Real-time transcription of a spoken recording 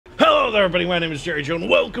Hello there, everybody. My name is Jerry Joe, and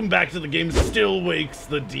welcome back to the game Still Wakes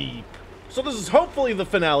the Deep. So this is hopefully the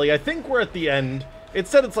finale. I think we're at the end. It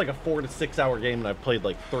said it's like a 4 to 6 hour game, and I've played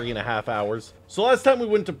like 3.5 hours. So last time we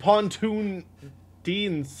went to Pontoon D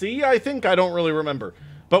and C, I think? I don't really remember.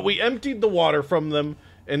 But we emptied the water from them,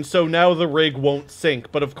 and so now the rig won't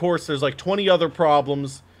sink. But of course, there's like 20 other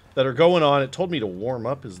problems that are going on. It told me to warm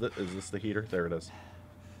up. Is this the heater? There it is.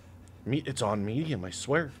 It's on medium, I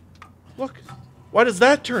swear. Look. Why does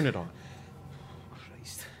that turn it on?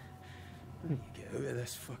 Christ. I need to get out of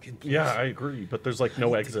this fucking place. Yeah, I agree, but there's like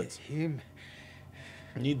no exits.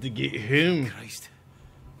 Need to get him. Christ.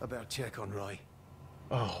 I better check on Roy.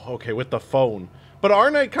 Oh, okay, with the phone. But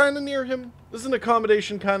aren't I kind of near him? Isn't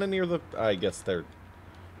accommodation kind of near the... I guess they're...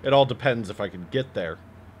 It all depends if I can get there.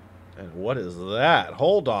 And what is that?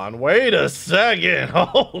 Hold on, wait a second.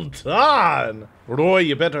 Hold on. Roy,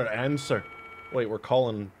 you better answer. Wait, we're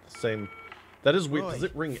calling the same... That is weird. Does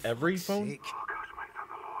it ring every phone?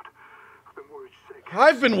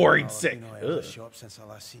 I've been worried sick. I've been out of the shop since I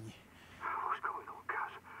last seen you. What's going on,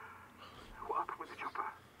 Kaz? What happened with the chopper?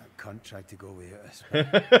 That cunt tried to go without us.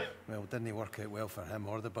 Well, didn't work out well for him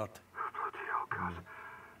or the bird. Bloody hell, Kaz.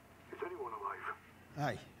 Is anyone alive?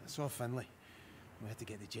 Aye, I saw Finlay. We had to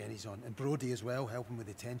get the Jennies on. And Brody as well, helping with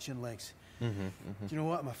the tension legs. Do you know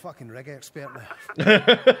what? I'm a fucking rig expert now. Told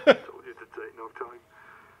you to take no time.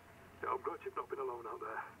 Yeah, I'm glad you've not been alone out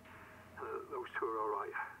there. Those two are all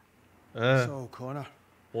right. So, Connor.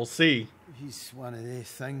 We'll see. He's one of these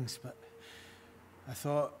things, but I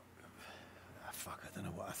thought... fuck, I don't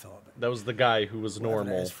know what I thought. But that was the guy who was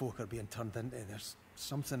normal. His folk are being turned into, there's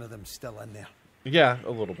something of them still in there. Yeah, a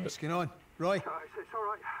little bit. What's going on? Roy? It's all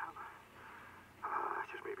right.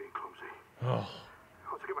 It's just me being clumsy. Oh.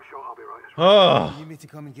 Once I get my shot, I'll be right as well. Oh. You need me to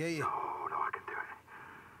come and get you? No, I can do it.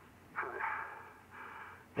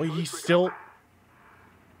 Well, he still...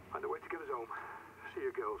 Find a way to get us home. See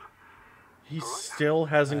you girls. He still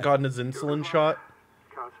hasn't gotten his insulin shot?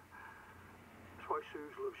 Kaz, that's why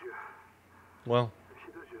Suze loves you. Well...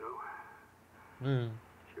 She does, you know.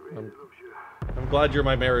 She really loves you. I'm glad you're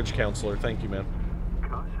my marriage counselor. Thank you, man.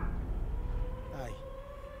 Kaz? Aye.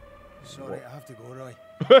 Sorry, I have to go, Roy.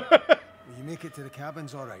 Will you make it to the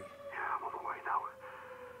cabins all right? Yeah, I'm on the way now.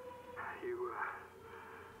 You,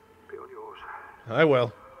 be on yours. I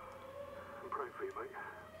will. I'm praying for you, mate.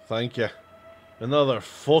 Thank you. Another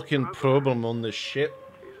fucking problem on this shit.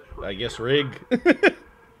 I guess rig. Everyone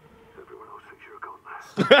else thinks you're a con.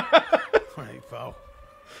 Right, pal.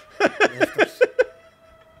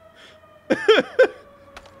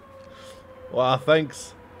 Wow,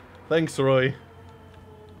 thanks. Thanks, Roy.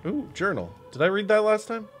 Ooh, journal. Did I read that last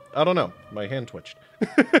time? I don't know. My hand twitched.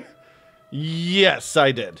 Yes,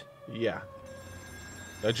 I did. Yeah.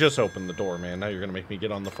 I just opened the door, man. Now you're gonna make me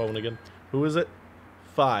get on the phone again. Who is it?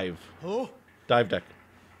 5. Hello? Dive deck.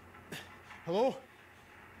 Hello?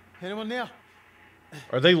 Anyone there?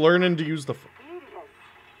 Are they learning to use the... Here he is.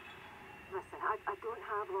 Listen, I don't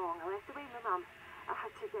have long. I left away my mum. I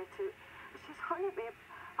had to get out. She's hurting me.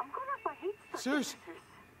 I'm going to have my head stuck. Suze?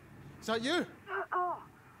 Is that you? Oh,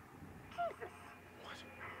 Jesus. What?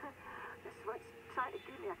 This one's trying to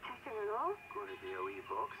give me a kicking and all. Gonna be a wee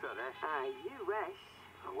boxer, eh? Aye, you wish.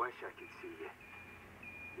 I wish I could see you.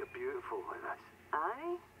 You're beautiful like this.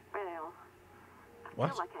 Aye? Well, I What?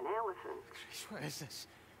 feel like an elephant. Christ, what is this?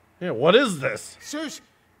 Yeah, what is this? Suze!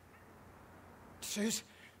 Suze?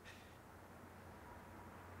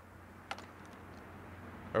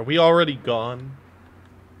 Are we already gone?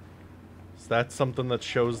 Is that something that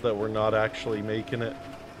shows that we're not actually making it?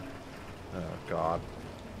 Oh, God.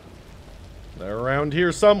 They're around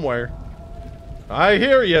here somewhere. I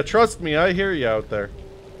hear ya. Trust me, I hear you out there.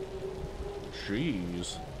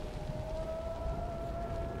 Jeez.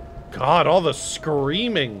 God, all the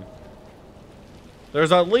screaming.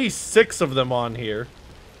 There's at least 6 of them on here.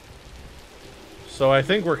 So I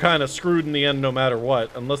think we're kind of screwed in the end no matter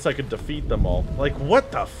what, unless I could defeat them all. Like,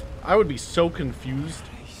 what the f... I would be so confused.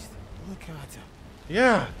 Christ, look at her.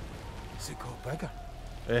 Yeah, Has it got bigger?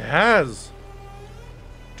 it has.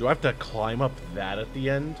 Do I have to climb up that at the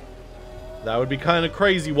end? That would be kind of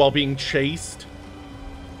crazy while being chased.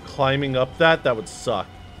 Climbing up that would suck.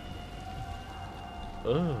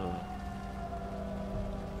 Ugh.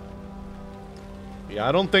 Yeah,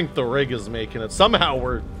 I don't think the rig is making it. Somehow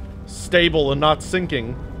we're stable and not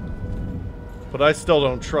sinking. But I still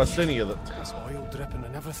don't trust any of it. There's oil dripping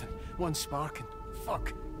and everything. One sparking.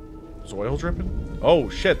 Fuck. Is oil dripping? Oh,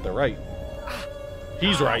 shit, they're right.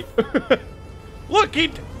 He's right. Look, he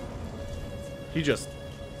just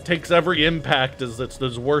takes every impact as it's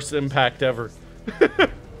his worst impact ever.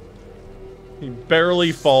 He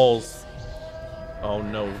barely falls. Oh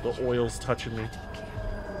no, the oil's touching me.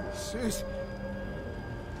 Sus.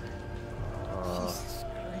 Jesus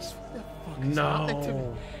Christ, what the fuck is No. happening to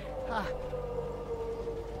me? Ah.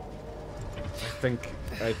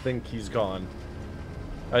 I think he's gone.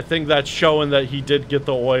 I think that's showing that he did get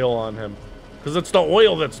the oil on him. Because it's the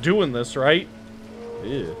oil that's doing this, right?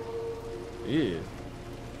 Ew. Ew.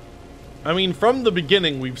 I mean, from the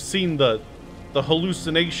beginning, we've seen the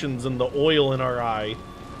hallucinations and the oil in our eye.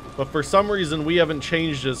 But for some reason, we haven't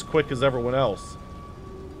changed as quick as everyone else.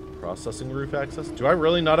 Processing roof access? Do I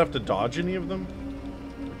really not have to dodge any of them?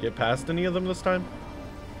 Get past any of them this time?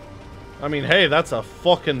 I mean, hey, that's a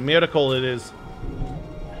fucking miracle it is.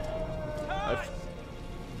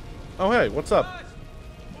 Oh, hey, what's up?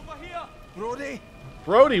 Brody?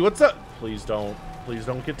 Brody, what's up? Please don't. Please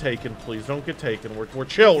don't get taken. Please don't get taken. We're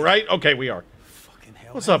chill, right? Okay, we are. Fucking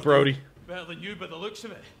hell. What's up, Brody? Better than you by the looks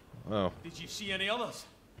of it. Oh. Did you see any others?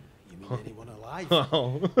 You mean anyone alive?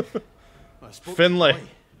 Oh. I spoke Finlay. to the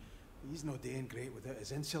boy. He's not doing great without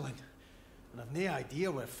his insulin. And I've no idea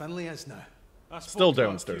where Finlay is now. I spoke Still to her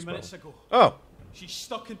downstairs, a few minutes bro. ago. Oh. She's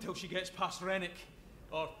stuck until she gets past Rennick.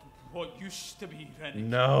 Or what used to be Rennick.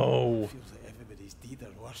 No. Feels like everybody's deed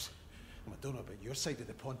or worse. And I don't know about your side of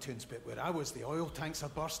the pontoons, but where I was, the oil tanks are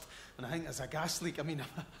burst, and I think there's a gas leak. I mean,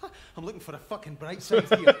 I'm looking for a fucking bright side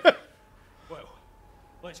here. Well,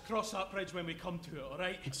 let's cross that bridge when we come to it,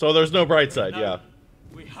 alright? So there's no bright side, Now, yeah.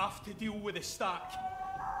 We have to deal with the stack.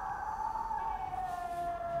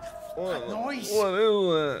 That noise! What is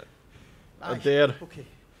that? Aye. Dad. Okay.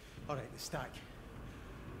 Alright, the stack.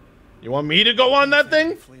 You want me to go on that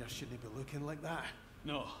thing? Flare shouldn't be looking like that.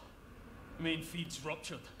 No. Main feed's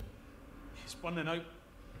ruptured. It's burning out.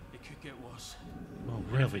 It could get worse. Oh,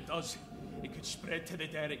 If really? it does, it could spread to the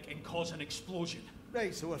derrick and cause an explosion.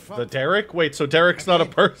 Right, so we're The fucked. Derek? Wait, so Derek's not a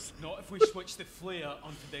person? Not if we switch the flare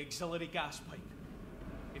onto the auxiliary gas pipe.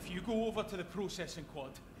 If you go over to the processing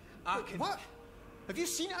quad, I can... What? Have you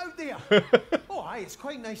seen it out there? Oh, aye, it's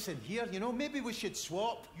quite nice in here, you know. Maybe we should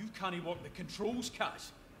swap. You can't work the controls,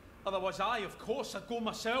 Kaz. Otherwise of course, I'd go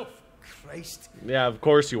myself. Christ. Yeah, of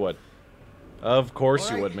course you would. Of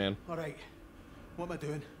course you would, man. Alright. What am I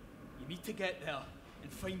doing? You need to get there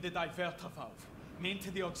and find the diverter valve, main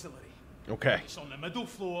to the auxiliary. Okay. It's on the middle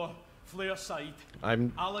floor, flare side.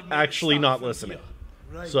 I'm I'll ignite actually the stack not from listening.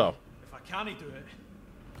 here. Right. So, If I can't do it,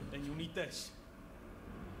 then you'll need this.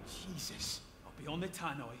 Jesus. I'll be on the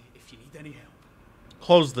tannoy if you need any help.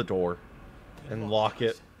 close the door and lock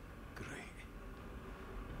it. Great.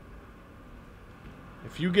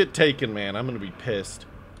 If you get taken, man, I'm gonna be pissed.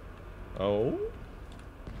 Oh?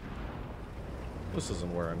 This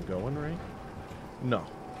isn't where I'm going, right? No.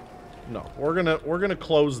 No. We're gonna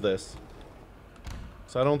close this.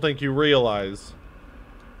 So I don't think you realize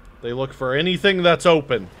they look for anything that's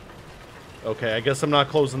open. Okay, I guess I'm not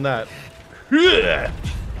closing that.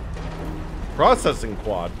 Processing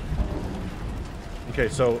quad. Okay,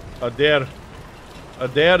 so Adair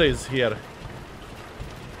is here.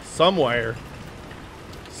 Somewhere.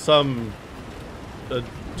 Some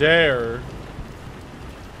Adair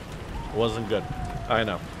wasn't good. I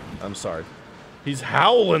know. I'm sorry. He's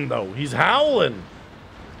howling though. He's howling.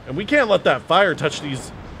 And we can't let that fire touch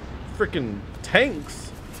these freaking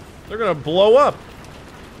tanks. They're gonna blow up.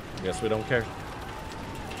 I guess we don't care.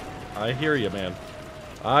 I hear you, man.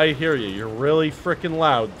 I hear you. You're really freaking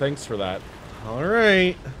loud. Thanks for that. All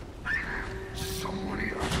right.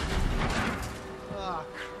 Ah,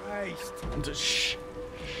 Christ. Shh.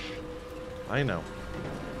 I know.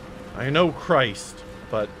 I know Christ,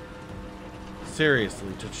 but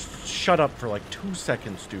seriously, just shut up for like 2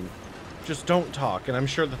 seconds, dude. Just don't talk, and I'm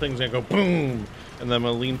sure the thing's gonna go boom, and then I'm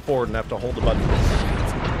gonna lean forward and have to hold the button.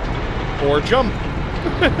 Or jump.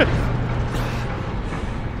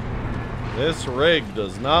 This rig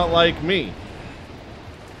does not like me.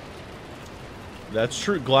 That's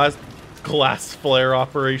true. Glass flare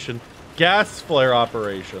operation. Gas flare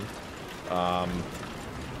operation.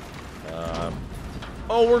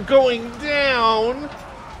 Oh, we're going down.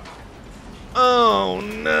 Oh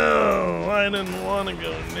no, I didn't want to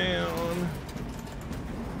go down.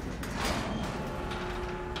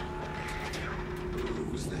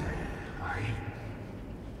 Who's there?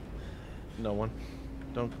 No one.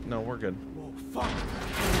 No, we're good. Whoa, fuck.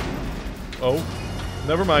 Oh,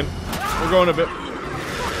 never mind. We're going a bit.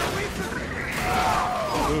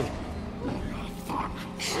 Ooh.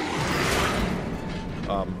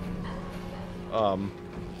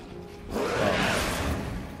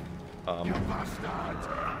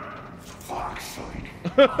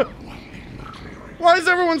 Why is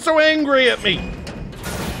everyone so angry at me?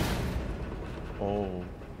 Oh.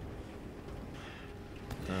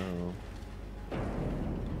 Oh.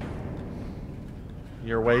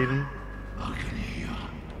 You're waiting?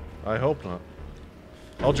 I hope not.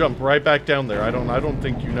 I'll jump right back down there. I don't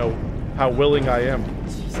think you know how willing I am.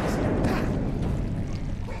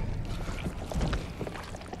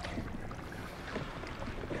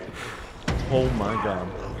 Oh my god.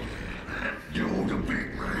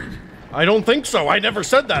 I don't think so. I never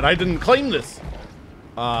said that. I didn't claim this.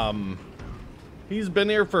 He's been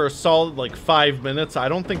here for a solid like 5 minutes. I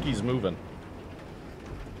don't think he's moving.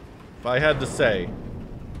 If I had to say.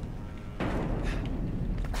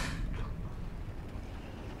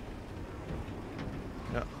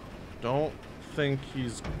 Yeah, don't think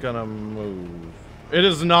he's gonna move. It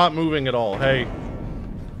is not moving at all. Hey,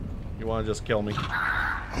 you want to just kill me?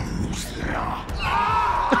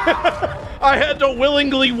 I had to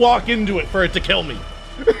willingly walk into it for it to kill me.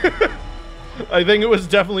 I think it was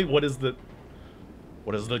definitely... What is the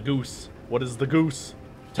goose? What is the goose?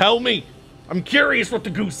 Tell me! I'm curious what the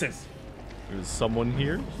goose is. Is someone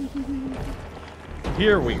here?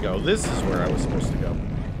 Here we go. This is where I was supposed to go.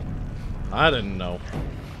 I didn't know.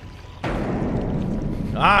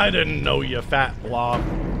 I didn't know, you fat blob.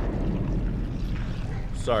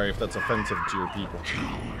 Sorry if that's offensive to your people.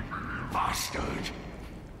 Bastard.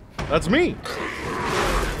 That's me!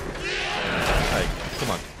 Hey,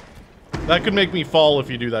 come on. That could make me fall if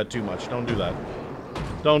you do that too much. Don't do that.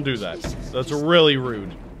 Don't do that. That's really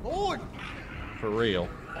rude. For real.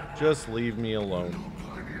 Just leave me alone.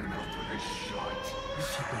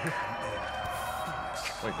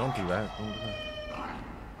 Wait, don't do that. Don't do that.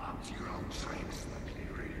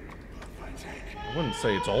 I wouldn't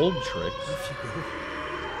say it's old tricks.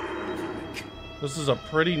 This is a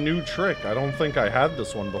pretty new trick. I don't think I had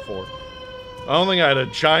this one before. I don't think I had a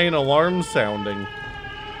giant alarm sounding.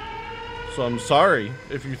 So I'm sorry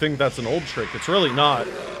if you think that's an old trick. It's really not.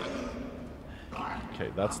 Okay,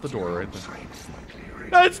 that's the door right there.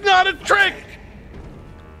 That's not a trick!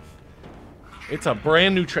 It's a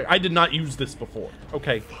brand new trick. I did not use this before.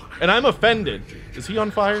 Okay. And I'm offended. Is he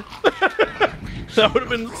on fire? That would have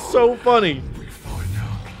been so funny.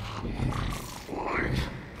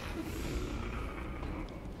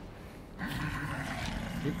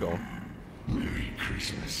 Keep going. Merry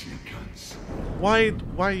Christmas, you cunts.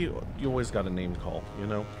 Why you always got a name call, you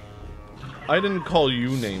know? I didn't call you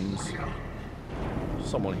names.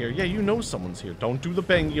 Someone here. Yeah, you know someone's here. Don't do the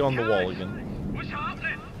bangy on the wall again. What's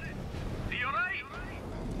happening? Are you alright?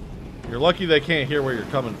 You're lucky they can't hear where you're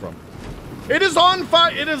coming from. It is on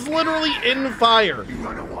fire! It is literally in fire! You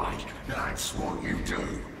run away. That's what you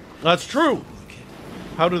do. That's true!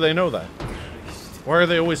 How do they know that? Why are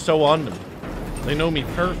they always so on to me? They know me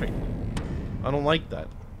perfect. I don't like that.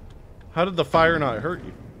 How did the fire not hurt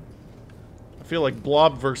you? I feel like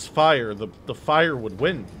Blob versus fire, the fire would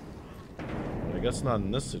win. But I guess not in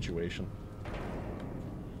this situation.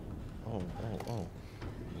 Oh.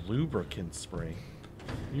 Lubricant spray.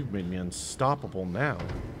 You've made me unstoppable now.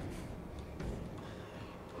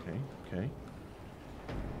 Okay.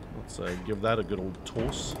 Let's give that a good old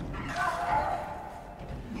toss. Oh.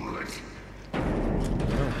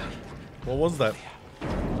 What was that?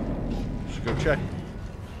 Should go check.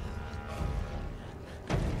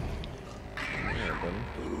 Yeah,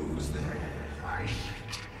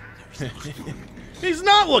 buddy. He's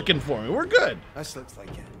not looking for me. We're good. This looks like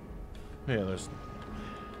it. Yeah, there's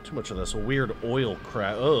too much of this weird oil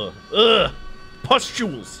crap. Ugh.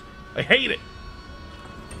 Pustules. I hate it.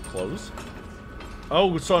 Close.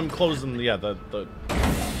 Oh, so I'm closing. Yeah, the.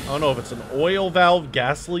 I don't know if it's an oil valve,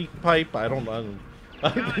 gas leak pipe. I don't know.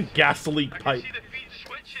 Gas leak pipe.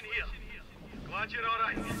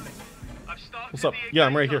 What's up? Yeah,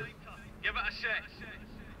 I'm right here.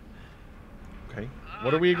 Okay.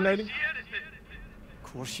 What are we igniting?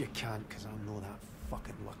 Of course you can't, because I'm not that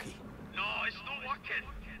fucking lucky. No, it's not working.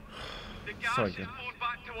 The gas Sorry, is again. flowing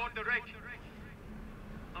back toward the rig.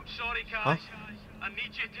 I'm sorry, Cash. I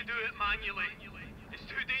need you to do it manually. It's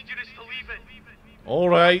too dangerous to leave it. All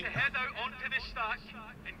right. To head out onto the stack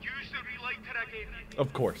and use the relighter I gave you.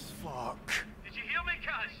 Of course. Fuck. Did you hear me,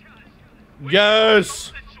 Cash?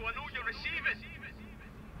 Yes. So I know you receive it.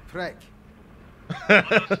 Prick.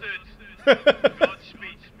 Understood.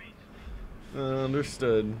 Godspeed.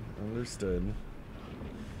 Understood.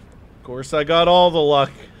 Of course, I got all the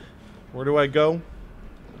luck. Where do I go?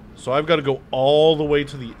 So I've got to go all the way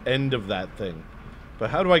to the end of that thing. But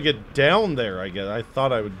how do I get down there, I guess? I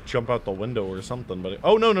thought I would jump out the window or something, but...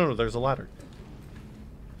 Oh, no, there's a ladder.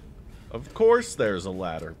 Of course there's a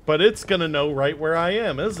ladder. But it's gonna know right where I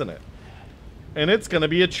am, isn't it? And it's gonna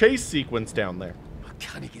be a chase sequence down there. I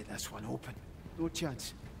can't get this one open. No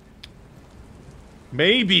chance.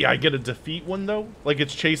 Maybe I get a defeat one, though? Like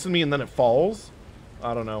it's chasing me and then it falls?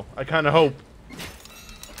 I don't know. I kind of hope.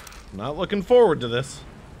 Not looking forward to this.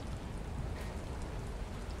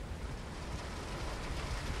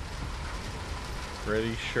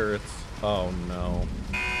 Pretty sure it's... Oh, no.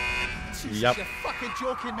 Jesus, Yep. you're fucking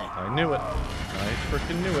joking me. I knew it. I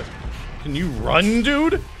freaking knew it. Can you run,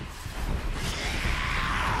 dude?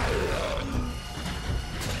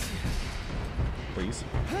 Please.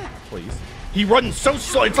 Please. He runs so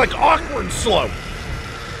slow. It's like awkward slow.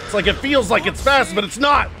 It's like it feels like it's fast, but it's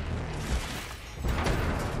not.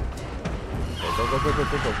 Go, go, go, go,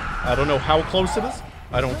 go, go. I don't know how close it is.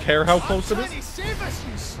 I don't care how close it is. Save us,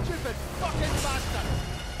 you stupid fucking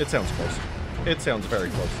bastard. It sounds close. It sounds very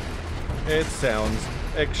close. It sounds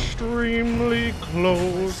extremely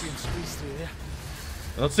close.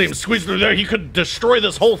 Let's see him squeeze through there. He could destroy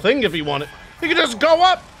this whole thing if he wanted. He could just go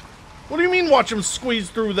up. What do you mean watch him squeeze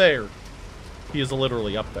through there? He is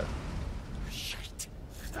literally up there. Shit.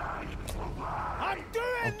 I'm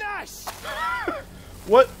doing this!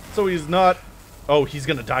 What? So he's not... Oh, he's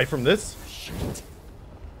gonna die from this? Shit.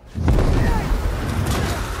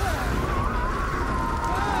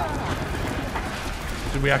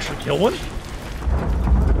 Did we actually kill one?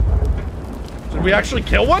 Did we actually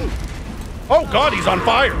kill one? Oh god, he's on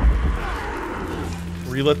fire!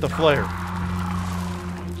 Relit the flare.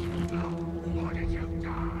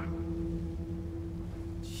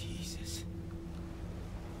 Jesus.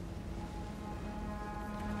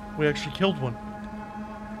 We actually killed one.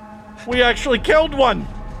 We actually killed one!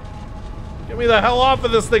 Get me the hell off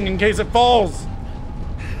of this thing in case it falls!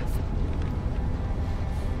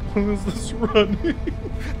 What is this running?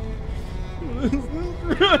 What is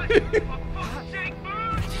this running?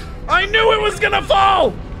 I knew it was gonna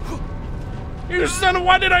fall! You son of...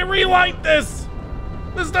 Why did I relight this?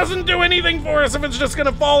 This doesn't do anything for us if it's just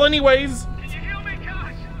gonna fall anyways. Can you hear me,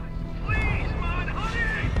 Cash? Please, man,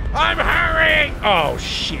 hurry! I'm hurrying! Oh,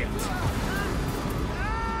 shit.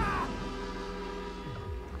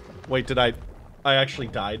 Wait, did I actually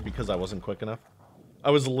died because I wasn't quick enough?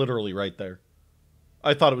 I was literally right there.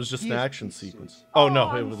 I thought it was just an action sequence. Oh no,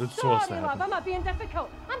 it's supposed to love, happen. I'm not being difficult.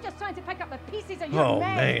 I'm just trying to pick up the pieces of your Oh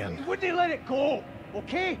mess. man. Wouldn't he let it go?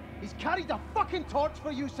 Okay? He's carried a fucking torch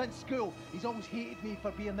for you since school. He's always hated me for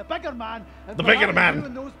being the bigger man. And The for bigger having man. you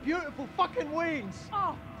in those beautiful fucking wains.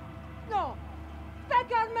 Oh, no.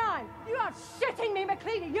 Bigger man! You are shitting me,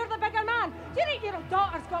 McCready. You're the bigger man. You think your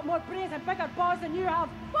daughter's got more brains and bigger balls than you have?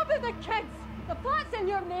 What about the kids? The flat's in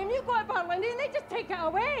your name. You go to Berlin and they just take it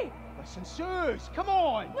away. Listen, Suze, come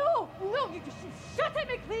on. No, you just shut it,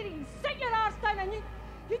 McCready. You sit your arse down and you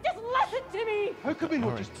just listen to me. How can we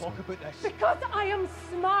not All just right, talk about this? Because I am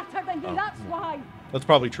smarter than you, Oh, that's no. why. That's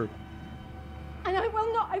probably true. And I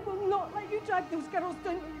will not let you drag those girls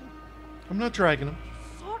down with you. I'm not dragging him.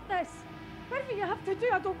 Sort this. Whatever you have to do,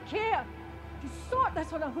 I don't care. You sort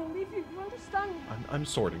this or I will leave you. You understand? I'm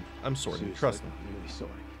sorting. I'm sorting. Suze, Trust me. I'm really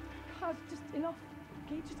sorry. Have just enough.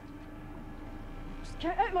 Okay, just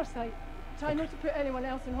get out of my sight. Try not to put anyone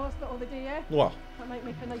else in hospital the day, yeah? Well, That might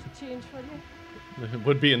make a nice change for you. it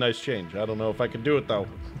would be a nice change. I don't know if I can do it though.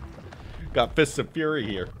 Got fists of fury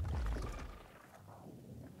here.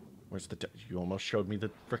 Where's the... You almost showed me the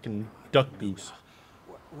frickin' duck goose.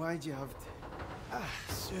 Why'd you have to... Ah,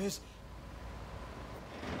 Suze.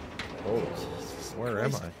 Oh, where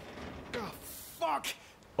am Christ. I? Oh, fuck!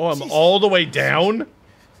 Oh, I'm Jesus. all the way down?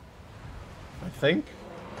 I think.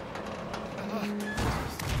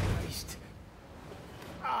 Christ.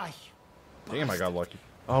 Ah, you Damn, I got bastard. lucky.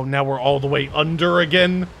 Oh, now we're all the way under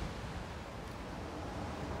again?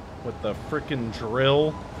 With the frickin'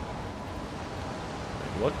 drill. Wait,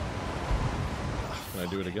 what? Can I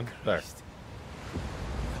do it again? There. That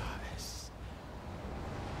is-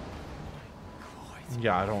 God.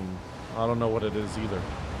 Yeah, I don't know what it is either.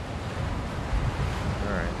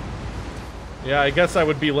 Alright. Yeah, I guess I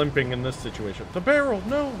would be limping in this situation. The barrel,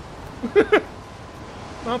 no!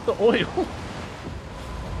 Not the oil.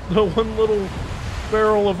 The one little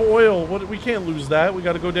barrel of oil. What? We can't lose that. We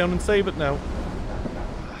gotta go down and save it now.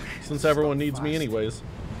 Since everyone needs me anyways.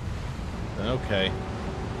 Okay.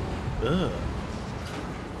 Ugh.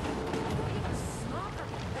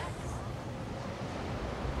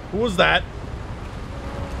 Who was that?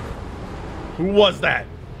 Who was that?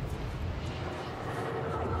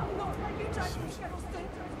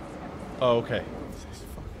 Oh, okay. This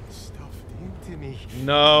fucking stuff into me.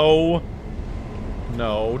 No.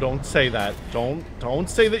 No, don't say that. Don't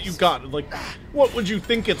say that you got it. Like, what would you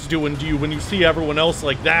think it's doing to you when you see everyone else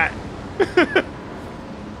like that?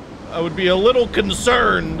 I would be a little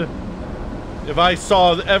concerned if I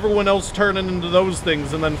saw everyone else turning into those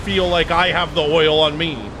things and then feel like I have the oil on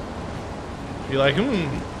me. Be like,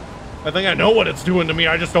 I think I know what it's doing to me,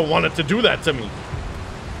 I just don't want it to do that to me.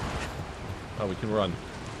 Oh, we can run.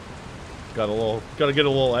 Gotta get a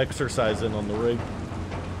little exercise in on the rig.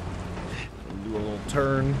 Do a little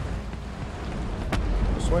turn.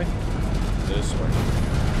 This way? This way.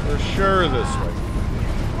 For sure this way.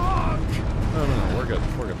 No, we're good.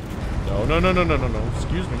 We're good. No.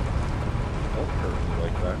 Excuse me. Don't hurt me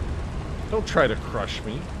like that. Don't try to crush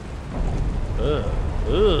me. Oh,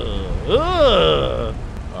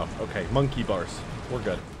 okay. Monkey bars. We're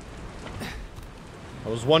good. I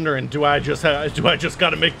was wondering, do I just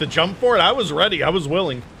gotta make the jump for it? I was ready. I was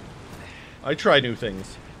willing. I try new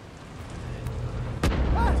things.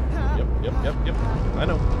 Yep. I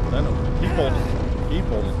know. Keep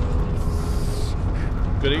holding.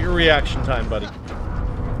 Good at your reaction time, buddy.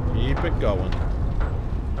 Keep it going.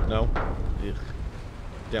 No? Ugh.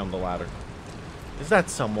 Down the ladder. Is that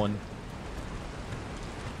someone?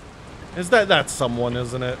 That's someone,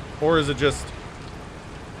 isn't it? Or is it just...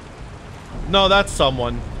 No, that's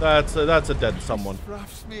someone. That's a dead someone.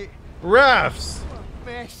 Rafts, mate. Rafts!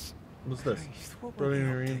 Mess. What's this? What Brody,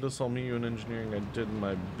 read this. I'll meet you in engineering. I did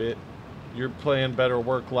my bit. You're playing better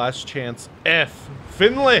work. Last chance. F.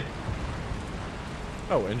 Finley!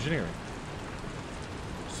 Oh, engineering.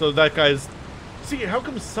 So that guy's... See, how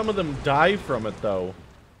come some of them die from it, though?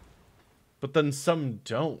 But then some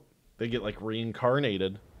don't. They get, like,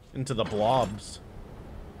 reincarnated into the blobs.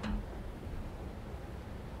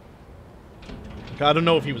 I don't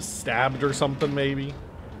know if he was stabbed or something, maybe.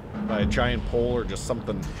 By a giant pole, or just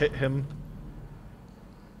something hit him.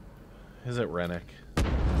 Is it Rennick?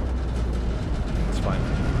 It's fine.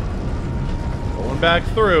 Going back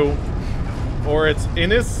through. Or it's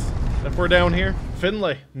Innis, if we're down here.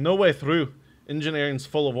 Finlay, no way through. Engineering's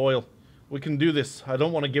full of oil. We can do this. I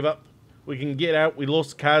don't want to give up. We can get out. We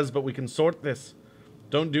lost Kaz, but we can sort this.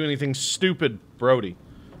 Don't do anything stupid, Brody.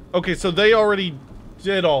 Okay, so they already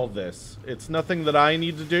did all this. It's nothing that I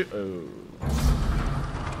need to do.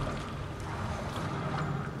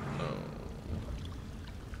 Oh.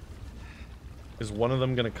 Is one of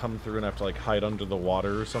them gonna come through and have to, like, hide under the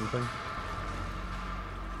water or something?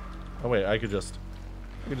 Oh wait, I could just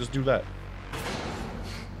do that.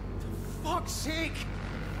 Fuck's sake!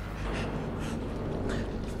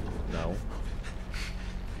 No.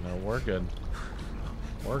 No, we're good.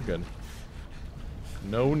 We're good.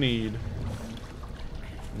 No need.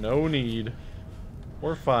 No need.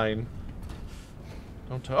 We're fine.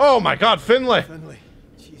 Don't oh my god, Finlay! Finlay.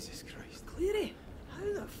 Jesus Christ. Cleary,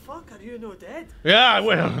 how the fuck are you no dead? Yeah,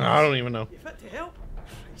 well, I don't even know. You fit to help?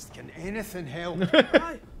 Christ, can anything help?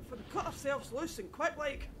 Aye, if we can cut ourselves loose and quick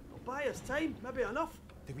like, it'll buy us time, maybe enough.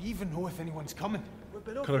 Do we even know if anyone's coming? We've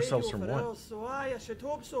been off Cut ourselves radio from for what? hours, so aye, I should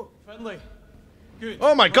hope so. Finlay. Good.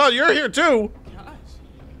 Oh my god, you're here too!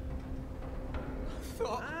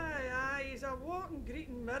 Aye, he's a walking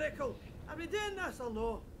greeting miracle. Are we doing this or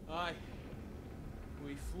no? Aye.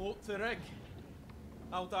 We float the rig.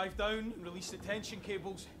 I'll dive down and release the tension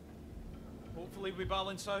cables. Hopefully we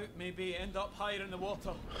balance out, maybe end up higher in the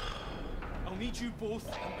water. I'll need you both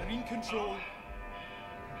in marine control.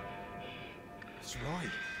 It's Roy.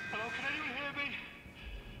 Hello, can anyone hear me?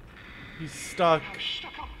 He's stuck. I'm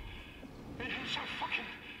stuck up inside fucking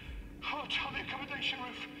hot on the accommodation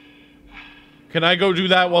roof. Can I go do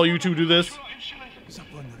that while you two do this? He's up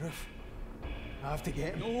on the roof. I have to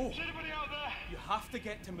get him. No. Is anybody out there? You have to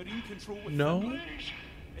get to marine control with No. Finlay.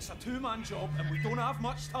 It's a two-man job and we don't have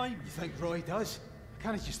much time. You think Roy does? I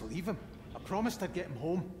can't just leave him. I promised I'd get him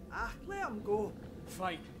home. Ah, let him go.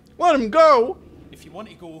 Fine. Let him go! If you want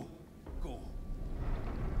to go, go.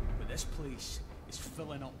 But this place is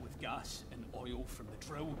filling up with gas and oil from the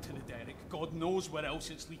drill to the derrick. God knows where else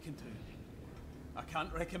it's leaking to. I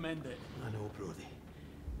can't recommend it. I know, Brody.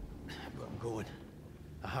 But I'm going.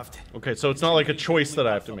 I have to. Okay, so it's not like a There's choice only that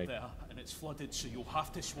I have path to up make. there, and it's flooded, so you'll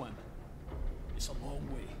have to swim. It's a long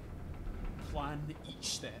way. Plan each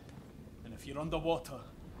step. And if you're underwater,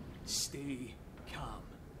 stay calm.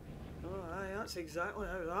 Oh, aye, that's exactly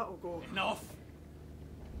how that'll go. Enough!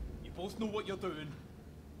 You both know what you're doing,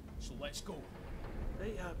 so let's go.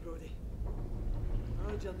 Right, yeah, Brody.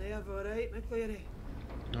 How's your nerve, alright, McCleary?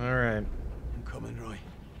 Alright. I'm coming, Roy.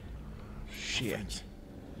 Shit.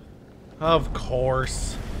 Of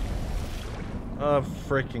course. Of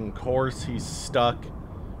freaking course he's stuck.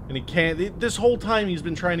 And he can't. This whole time he's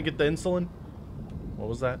been trying to get the insulin. What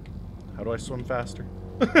was that? How do I swim faster?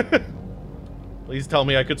 Please tell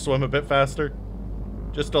me I could swim a bit faster.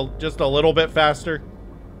 Just a little bit faster.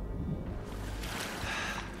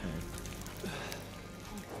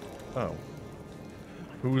 Oh.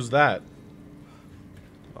 Who's that?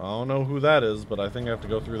 I don't know who that is, but I think I have to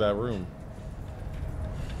go through that room.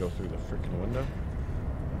 To go through the freaking window?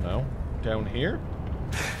 No? Down here?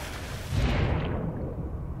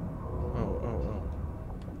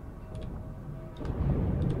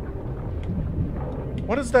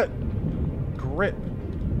 is that grip?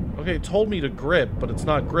 Okay, it told me to grip, but it's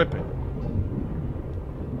not gripping.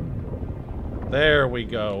 There we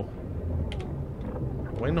go.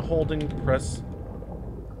 When holding, press...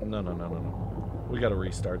 No. We gotta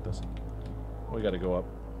restart this. We gotta go up.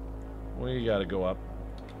 We gotta go up.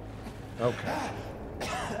 Okay.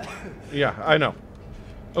 Yeah, I know.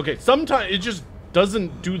 Okay, sometimes it just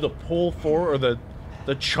doesn't do the pull forward or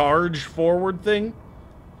the charge forward thing.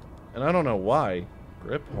 And I don't know why.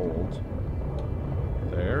 Grip hold.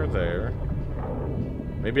 There.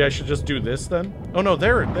 Maybe I should just do this then? Oh no,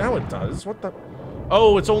 there, now it does. What the?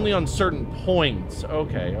 Oh, it's only on certain points.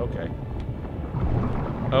 Okay.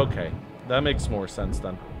 Okay, that makes more sense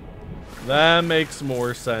then. That makes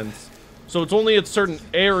more sense. So it's only at certain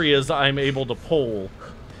areas I'm able to pull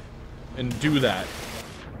and do that.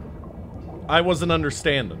 I wasn't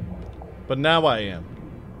understanding, but now I am.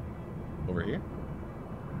 Over here?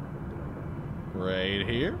 Right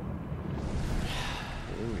here?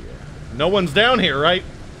 Oh yeah. No one's down here, right?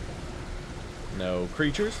 No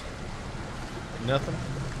creatures? Nothing?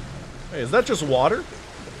 Hey, is that just water?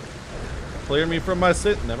 Clear me from my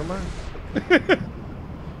sit? Never mind.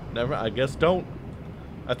 I guess don't.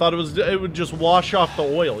 I thought it would just wash off the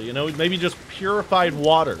oil, you know? Maybe just purified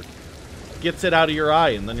water gets it out of your eye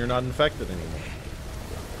and then you're not infected anymore.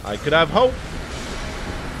 I could have hope.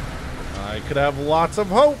 I could have lots of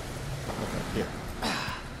hope. Okay, here.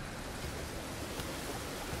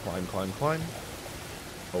 Climb.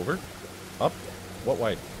 Over. Up. What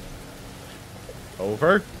way?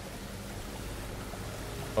 Over.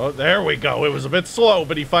 Oh, there we go. It was a bit slow,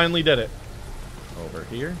 but he finally did it. Over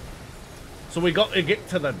here. So we got to get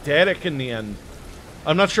to the derrick in the end.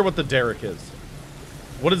 I'm not sure what the derrick is.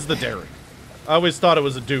 What is the derrick? I always thought it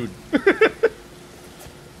was a dude. It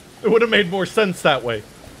would have made more sense that way.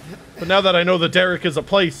 But now that I know the derrick is a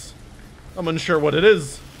place, I'm unsure what it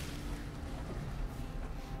is.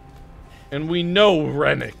 And we know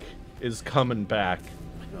Rennick is coming back.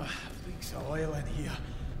 Leaks of oil in here.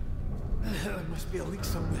 There must be a leak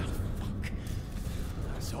somewhere. Fuck.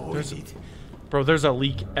 That's all we need. Bro, there's a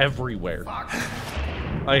leak everywhere.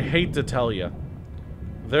 I hate to tell you.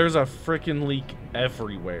 There's a freaking leak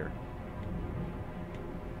everywhere.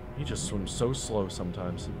 He just swims so slow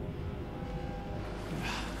sometimes.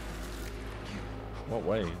 What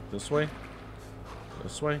way? This way?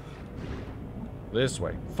 This way? This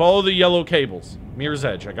way. Follow the yellow cables. Mirror's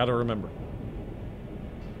Edge, I gotta remember.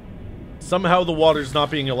 Somehow the water's not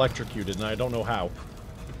being electrocuted, and I don't know how.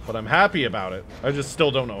 But I'm happy about it. I just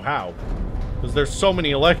still don't know how. Because there's so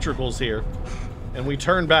many electricals here. And we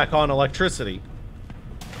turn back on electricity.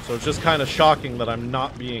 So it's just kind of shocking that I'm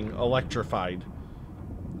not being electrified.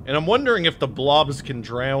 And I'm wondering if the blobs can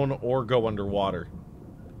drown or go underwater.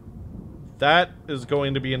 That is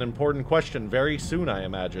going to be an important question very soon, I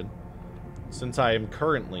imagine. Since I am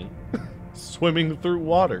currently swimming through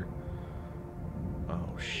water.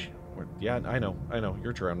 Oh, shit. Yeah, I know.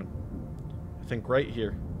 You're drowning. I think right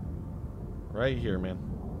here. Right here, man.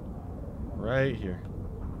 Right here.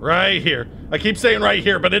 Right here. I keep saying right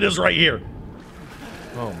here, but it is right here.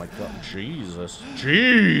 Oh my god. Jesus.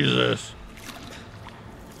 Jesus.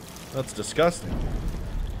 That's disgusting.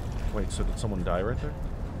 Wait, so did someone die right there?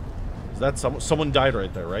 Is that someone died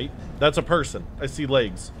right there, right? That's a person. I see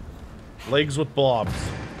legs. Legs with blobs.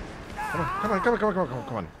 Come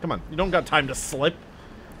on. You don't got time to slip.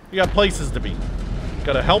 You got places to be.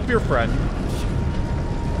 Gotta help your friend.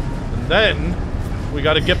 And then we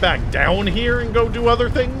gotta get back down here and go do other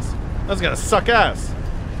things? That's gonna suck ass.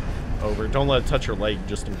 Over. Don't let it touch your leg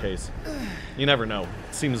just in case. You never know.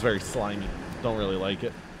 It seems very slimy. Don't really like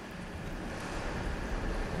it.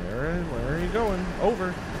 Where are you going?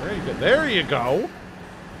 Over. There you go. There you go.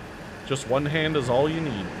 Just one hand is all you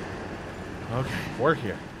need. Okay, we're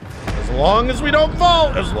here. As long as we don't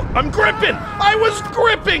fall. I'm gripping. I was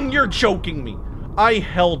gripping. You're joking me. I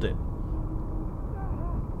held it.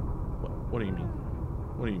 What do you mean?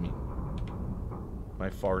 What do you mean? Am I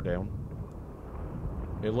far down?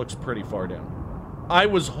 It looks pretty far down. I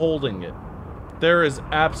was holding it. There is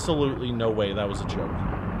absolutely no way that was a joke.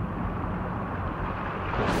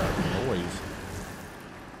 What's that noise?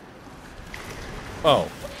 Oh.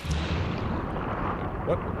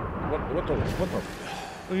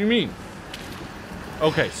 What do you mean?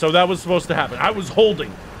 Okay, so that was supposed to happen. I was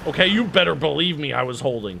holding. Okay, you better believe me I was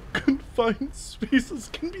holding. Confined spaces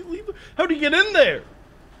can be lethal. How do you get in there?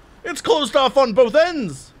 It's closed off on both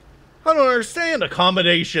ends. I don't understand.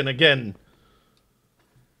 Accommodation again.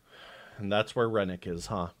 And that's where Rennick is,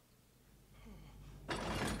 huh?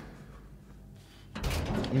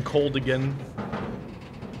 I'm cold again.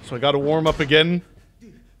 So I gotta warm up again.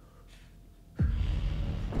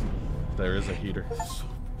 there is a heater. So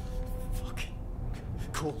fucking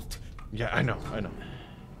cold. Yeah, I know. I'm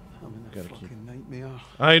in a fucking nightmare.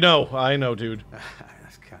 I know, dude.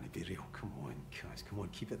 This can't be real. Come on, guys. Come on,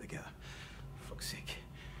 keep it together. For fuck's sake.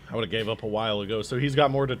 I would have gave up a while ago, so he's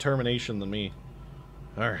got more determination than me.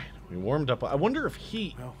 Alright, we warmed up. I wonder if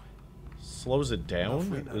heat slows it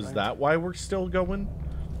down? Is that why we're still going?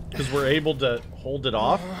 Because we're able to hold it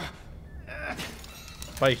off?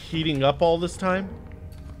 By heating up all this time?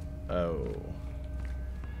 Oh.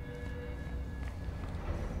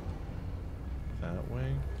 That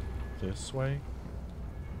way? This way?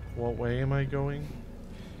 What way am I going?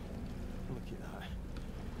 Look at that.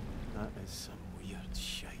 That is some weird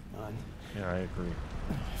shite, man. Yeah, I agree.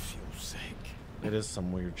 I feel sick. It is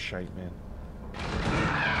some weird shite, man.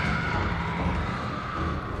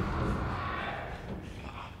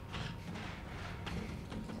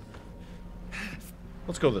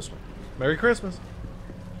 Let's go this way. Merry Christmas.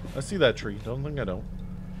 I see that tree. Don't think I don't.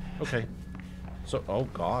 Okay. So, oh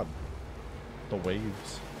god. The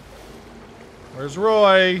waves. Where's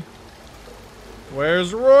Roy?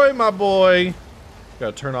 Where's Roy, my boy?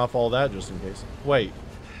 Gotta turn off all that just in case. Wait.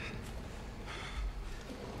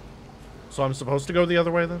 So I'm supposed to go the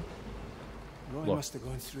other way then? Roy must have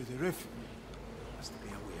gone through the roof. Must be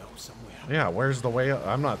a way out somewhere. Yeah, where's the way up?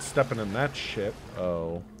 I'm not stepping in that shit.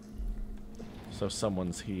 Oh. So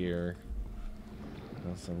someone's here.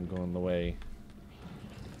 Unless I'm going the way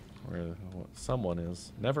where someone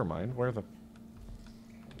is. Never mind. Where the...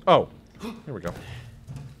 Oh. Here we go.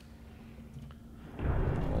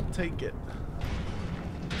 I'll take it.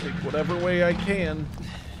 Take whatever way I can.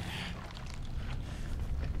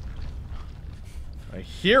 I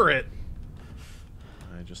hear it.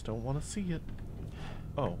 I just don't want to see it.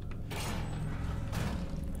 Oh.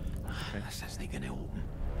 Okay. This isn't gonna open.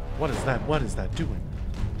 What is that? What is that doing?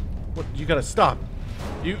 What? You gotta stop.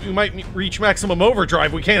 You might reach maximum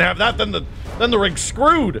overdrive. We can't have that. Then the rig's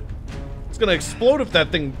screwed. It's gonna explode if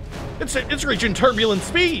that thing. It's reaching turbulent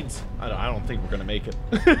speeds. I don't think we're gonna make it.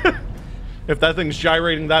 If that thing's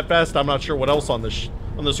gyrating that fast, I'm not sure what else on this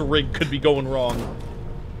rig could be going wrong.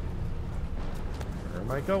 Where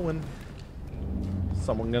am I going?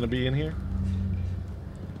 Someone gonna be in here?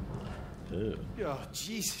 Ew. Oh,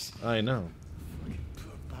 Jesus. I know. Fucking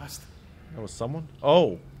poor bastard. That was someone?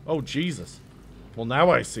 Oh. Oh, Jesus. Well, now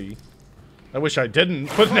I see. I wish I didn't,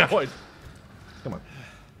 but now I... Come on.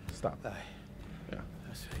 Stop. Aye. Yeah.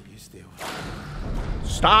 That's right, you steal.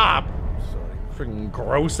 Stop! Sorry. Freaking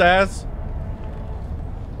gross ass.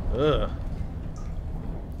 Ugh.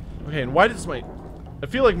 Okay, and why does my... I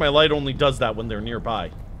feel like my light only does that when they're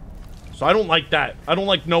nearby. So I don't like that. I don't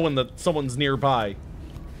like knowing that someone's nearby.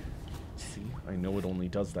 See? I know it only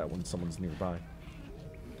does that when someone's nearby.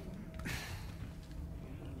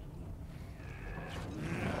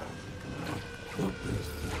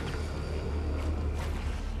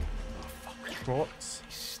 Trots.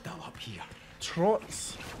 He's still up here.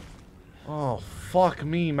 Trots. Oh, fuck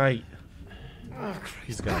me, mate. Oh, Christ.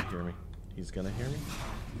 He's gonna hear me. He's gonna hear me.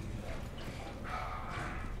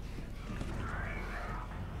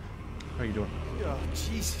 How you doing? Oh,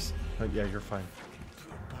 Jesus. Yeah, you're fine.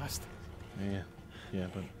 Poor bastard. Yeah,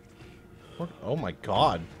 but... What? Oh my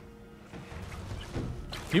god.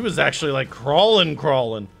 He was actually like crawling.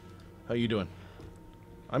 How you doing?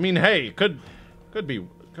 I mean, hey, could be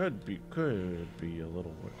a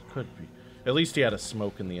little worse. Could be. At least he had a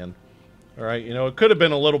smoke in the end. All right, you know, it could have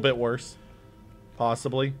been a little bit worse.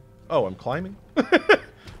 Possibly. Oh, I'm climbing?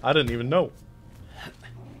 I didn't even know.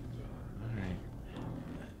 All right.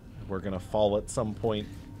 We're gonna fall at some point.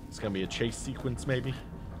 It's gonna be a chase sequence, maybe.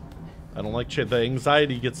 I don't like the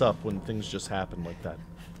anxiety gets up when things just happen like that.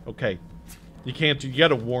 Okay. You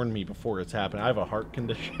gotta warn me before it's happening. I have a heart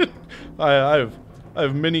condition. I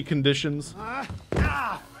have many conditions. What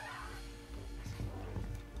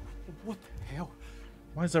the hell?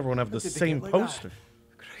 Why does everyone have the How did they same get like poster?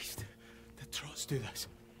 that? Christ. Did Trots do this?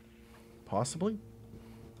 Possibly?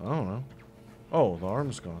 I don't know. Oh, the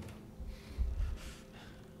arm's gone.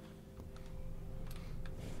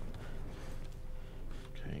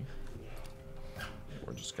 Okay.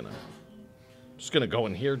 We're just gonna go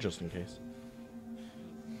in here just in case.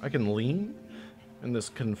 I can lean? In this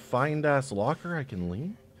confined ass locker I can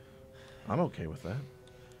lean? I'm okay with that.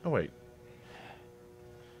 Oh wait.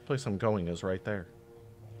 The place I'm going is right there.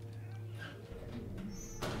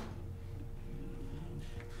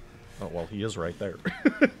 Oh well, he is right there.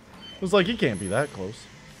 It was like he can't be that close.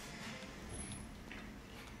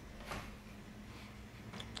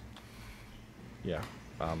 Yeah.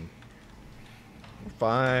 We're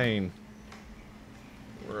fine.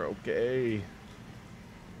 We're okay.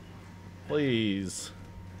 Please.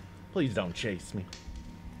 Please don't chase me.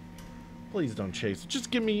 Please don't chase. Just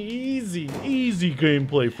give me easy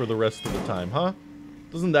gameplay for the rest of the time, huh?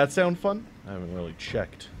 Doesn't that sound fun? I haven't really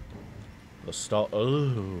checked the stall.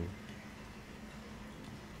 Oh.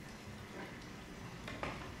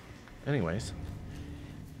 Anyways,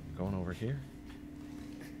 going over here.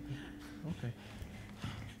 Okay.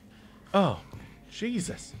 Oh,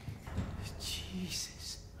 Jesus.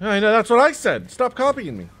 Jesus. I know, that's what I said. Stop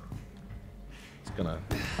copying me. It's gonna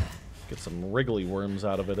get some wriggly worms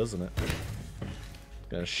out of it, isn't it?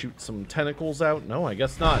 Gonna shoot some tentacles out? No, I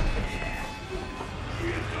guess not.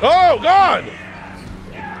 Oh, God!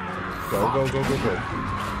 Go, go, go, go, go.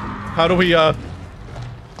 How do we,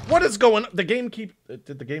 what is going... The game keep...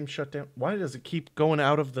 Did the game shut down? Why does it keep going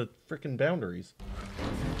out of the frickin' boundaries?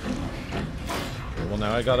 Okay, well,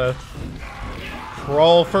 now I gotta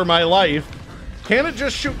crawl for my life. Can't it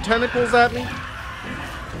just shoot tentacles at me?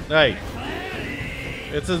 Hey.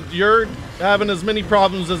 You're having as many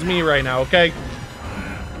problems as me right now, okay?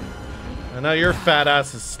 And now your fat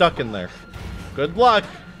ass is stuck in there. Good luck,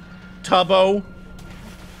 Tubbo.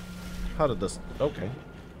 How did this... Okay.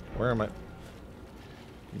 Where am I?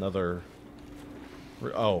 Another...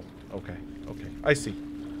 Oh, okay. Okay. I see.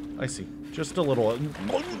 I see. Just a little...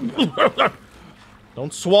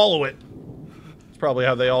 Don't swallow it. It's probably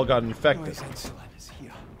how they all got infected. Roy's insulin is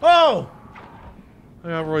here. Oh! I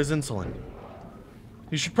got Roy's insulin.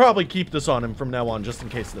 You should probably keep this on him from now on, just in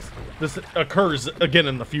case this occurs again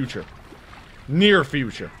in the future. Near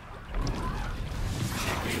future.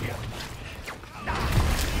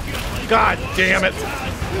 God damn it!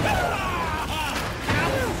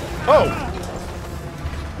 Oh!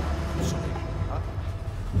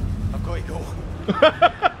 I've got to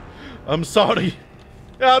go. I'm sorry.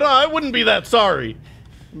 Yeah, no, I wouldn't be that sorry.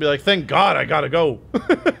 I'd be like, thank God I gotta go.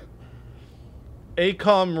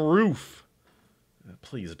 ACOM roof.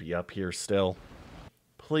 Please be up here still.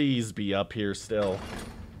 Please be up here still.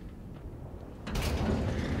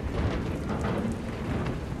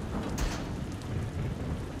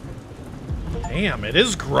 Damn, it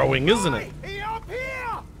is growing, isn't it? He up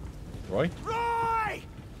here! Roy? Roy!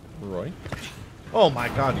 Roy? Oh my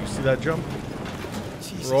God, you see that jump?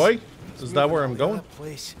 Jesus. Roy? Is that where I'm going?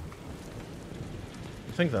 Place.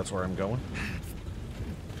 I think that's where I'm going.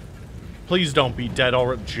 Please don't be dead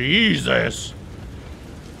already. Jesus!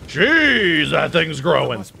 Jeez, that thing's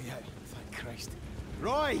growing. Must be it. Thank Christ.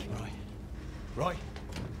 Roy! Roy!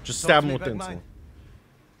 Just Talk stab to him me, with the big insulin. man.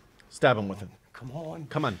 Stab him with it. Come on.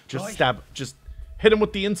 Come on, just Roy. stab. Just hit him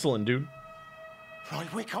with the insulin, dude. Roy,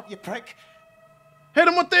 wake up, you prick. Hit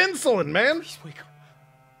him with the insulin, man. Please wake up.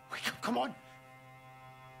 Wake up, come on.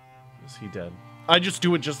 Is he dead? I just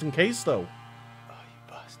do it just in case, though. Oh, you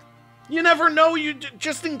bastard. You never know. You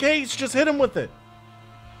just in case, just hit him with it.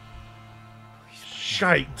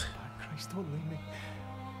 Shite. Oh, Christ, don't leave me.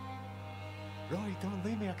 Roy, don't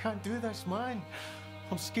leave me. I can't do this, man.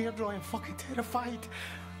 I'm scared, Roy. I'm fucking terrified.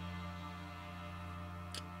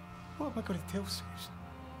 What am I going to tell Susan?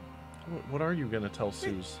 What are you gonna tell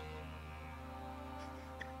Suze?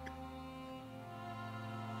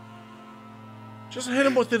 Just hit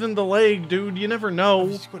him with it in the leg, dude. You never know.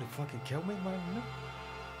 He's going to fucking kill me, man, you know?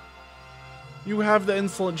 You have the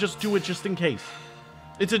insulin. Just do it just in case.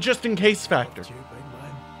 It's a just in case factor. Loved you, big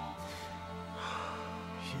man.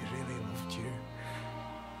 She really loved you.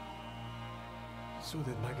 So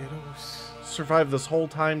did my girls. Survived this whole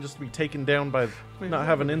time just to be taken down by not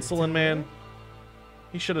having insulin, man.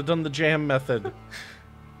 He should have done the jam method.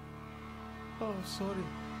 Oh, sorry.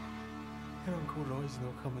 Your Uncle Roy's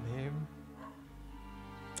not coming home.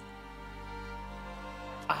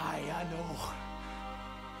 Aye, I know.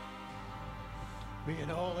 Me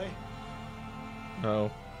and Ollie.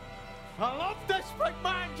 No. I love this big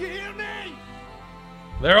man, do you hear me?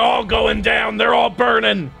 They're all going down. They're all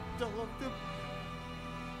burning. I loved him.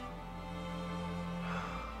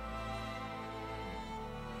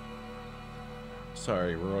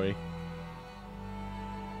 Sorry, Roy.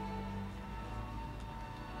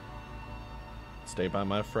 Stay by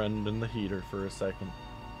my friend in the heater for a second.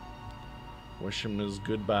 Wish him his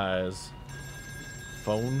goodbyes.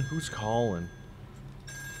 Phone? Who's calling?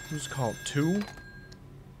 Who's called? 2?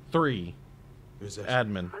 3. Who's this?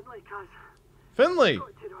 Admin. Finlay, Kaz. Finley!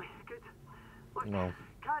 Got to Roy. Good. Look, Well,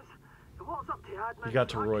 Kaz, what's up to admin? you got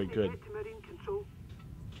to I'm Roy trying to good. Get to Marine Control.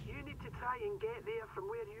 You need to try and get there from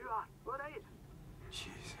where you are. All right?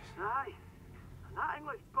 Jesus. Aye. And that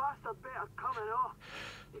English bastard better come and all.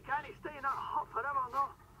 You can't stay in that hut forever, no.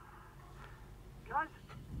 Kaz?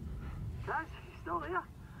 Kaz, you still there?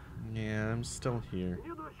 Yeah, I'm still here. When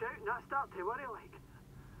you're not shouting, I start to worry like.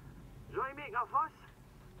 Is Roy making a fuss?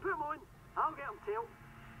 Put him on. I'll get him tailed.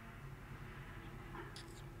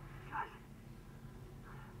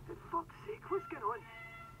 fuck's sake, what's going on?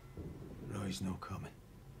 Roy's no coming.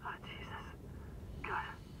 Ah, Jesus. God.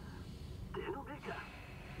 Did you not make it?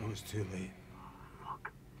 No, it's too late.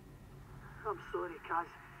 Fuck. I'm sorry, Kaz.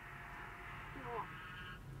 You know,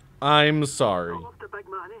 I'm I sorry. loved the big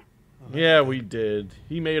man, eh? Yeah, we did.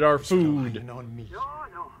 He made our Still food. hanging on me. No,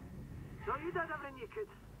 no. No, you did everything you could.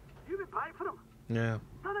 You went back for him. Yeah.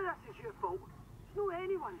 None of this is your fault. It's no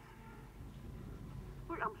anyone's.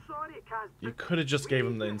 Look, I'm sorry, Kaz. You but could have just we gave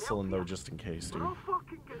him need the your help insulin, though, here. just in case, We're dude. all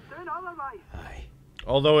fucking going down otherwise. Aye.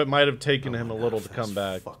 Although it might have taken him a Going little to after come this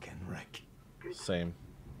back. Fucking Rick. Good. Same.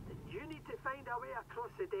 You need to find a way across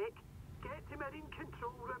the deck. Get to Marine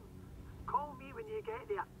Control Room. Call me when you get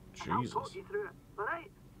there. And I'll talk Jesus. you through it.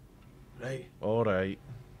 Alright? Right. Alright.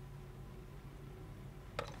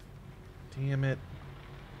 Damn it.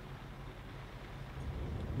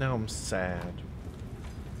 Now I'm sad.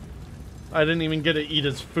 I didn't even get to eat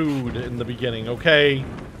his food in the beginning, okay?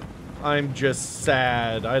 I'm just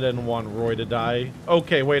sad. I didn't want Roy to die.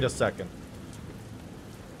 Okay, wait a second.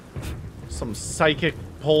 Some psychic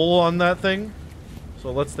pull on that thing? So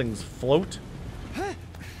it lets things float?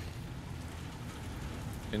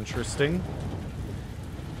 Interesting.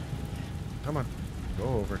 Come on. Go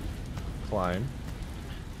over. Climb.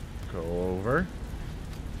 Go over.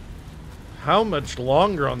 How much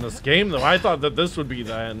longer on this game, though? I thought that this would be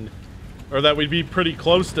the end. Or that we'd be pretty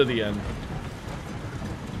close to the end.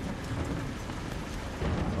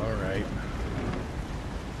 Alright.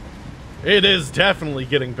 It is definitely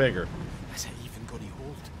getting bigger. Has it even got a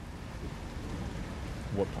hold?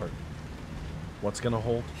 What part? What's gonna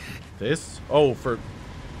hold? This? Oh, for...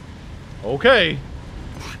 Okay.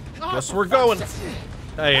 Guess we're going.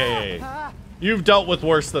 Hey. You've dealt with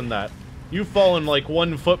worse than that. You've fallen like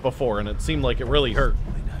 1 foot before, and it seemed like it really hurt.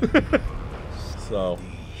 So.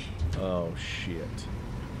 Oh, shit.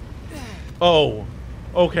 Oh.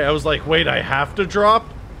 Okay, I was like, wait, I have to drop?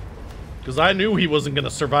 Because I knew he wasn't going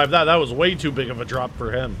to survive that. That was way too big of a drop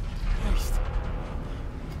for him.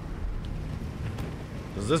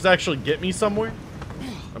 Does this actually get me somewhere?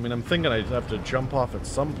 I mean, I'm thinking I'd have to jump off at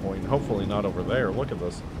some point. Hopefully not over there. Look at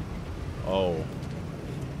this. Oh.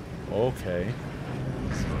 Okay.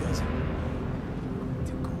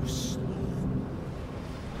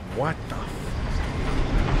 What the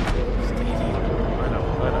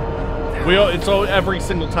I know. It's every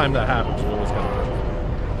single time that happens, we always gotta...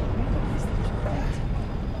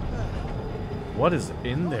 What is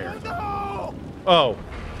in there? Oh.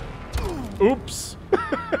 Oops.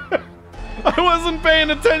 I wasn't paying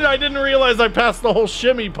attention. I didn't realize I passed the whole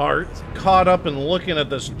shimmy part. Caught up in looking at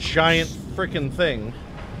this giant freaking thing.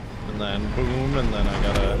 And then boom, and then I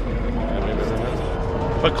gotta...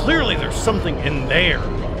 But clearly there's something in there.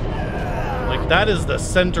 Like, that is the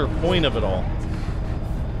center point of it all.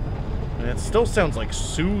 And it still sounds like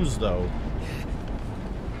Sue's, though.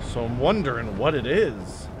 So I'm wondering what it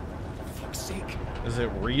is. For fuck's sake. Is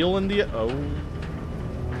it real in the... Oh.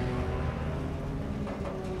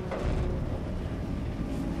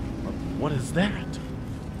 What is that?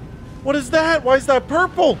 What is that? Why is that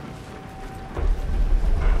purple?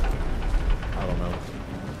 I don't know.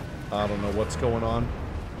 I don't know what's going on.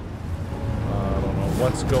 I don't know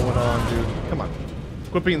what's going on, dude. Come on.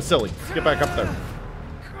 Quit being silly. Get back up there.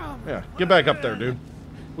 Yeah, get back up there, dude.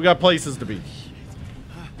 We got places to be.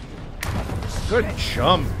 Good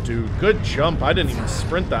jump, dude. Good jump. I didn't even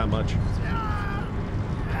sprint that much.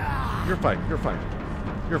 You're fine. You're fine.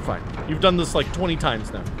 You're fine. You've done this like 20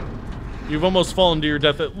 times now. You've almost fallen to your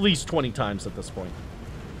death at least 20 times at this point.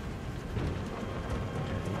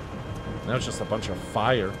 Now it's just a bunch of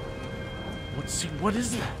fire. What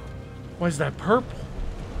is that? Why is that purple?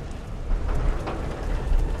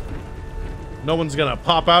 No one's gonna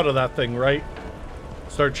pop out of that thing, right?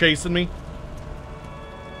 Start chasing me?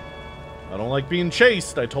 I don't like being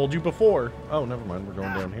chased. I told you before. Oh, never mind. We're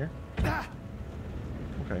going down here.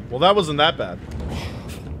 Okay. Well, that wasn't that bad.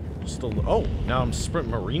 Still. Oh, now I'm sprint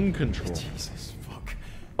marine control. Jesus, fuck.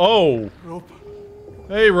 Oh. Roper.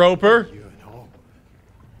 Hey, Roper. You and all.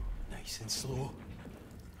 Nice and slow.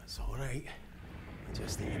 That's all right. I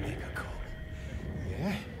just need to make a call.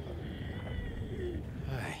 Yeah?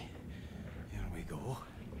 Aye. Here we go.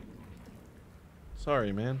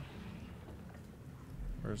 Sorry, man.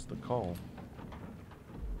 Where's the call?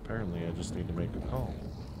 Apparently, I just need to make a call.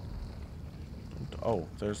 Oh,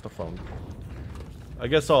 there's the phone. I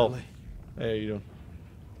guess I'll... Really? Hey, how you doing?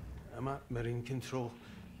 I'm at Marine Control.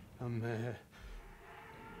 I'm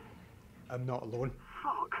not alone.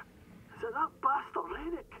 Fuck. Is it that bastard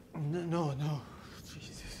Rennick? No.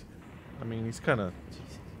 Jesus. I mean, he's kind of...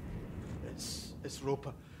 It's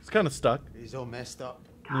Roper. He's kind of stuck. He's all messed up.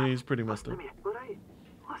 Yeah, he's pretty messed up. Listen to me, alright?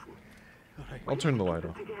 Listen. I'll turn the light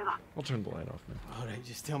off. Together. I'll turn the light off, man. Alright,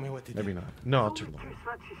 just tell me what to Maybe do. not. No, I'll There's turn the only light two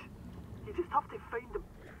off. switches. You just have to find them.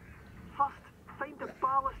 First, find the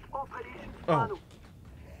ballast operations Oh. panel.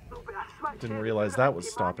 There'll be a switch Didn't there realize put that into was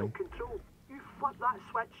manual stopping. Control. You flip that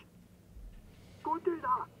switch. Go do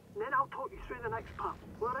that, and then I'll talk you through the next part.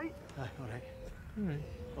 Alright? Aye, alright.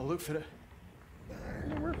 I'll look for it.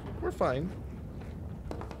 Yeah, we're fine.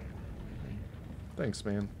 Thanks,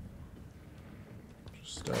 man.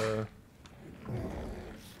 Just, say,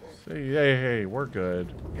 hey, we're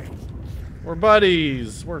good. We're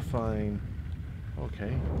buddies. We're fine.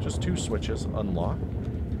 Okay, just 2 switches. Unlock.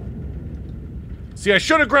 See, I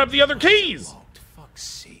should have grabbed the other keys! Locked, fuck's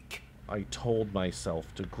sake. I told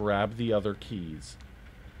myself to grab the other keys.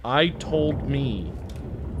 I told me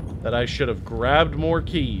that I should have grabbed more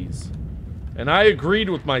keys. And I agreed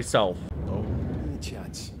with myself. Oh, Any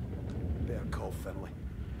chance? Better call Finlay.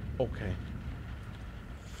 okay.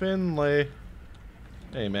 Finlay.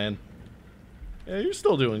 Hey, man. Yeah, you're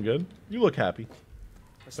still doing good. You look happy.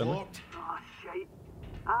 It's Finlay? locked. Oh, shite.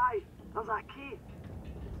 Aye, there's a key.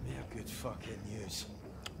 Mere good fucking news.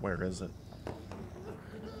 Where is it?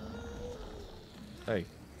 Hey.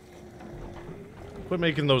 Quit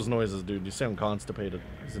making those noises, dude. You sound constipated.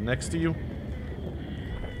 Is it next to you?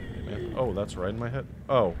 Hey, man. Oh, that's right in my head.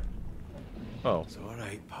 Oh. Oh. It's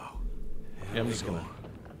alright, pal. Yeah, I'm just gonna...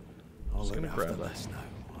 I'll just look gonna after grab that. this now,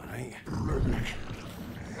 alright?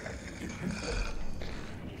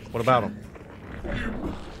 What about him?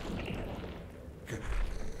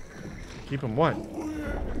 Keep him what?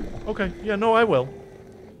 Okay, yeah, no, I will.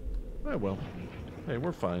 I will. Hey,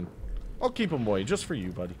 we're fine. I'll keep him away, just for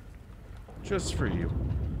you, buddy. Just for you.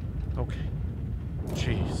 Okay.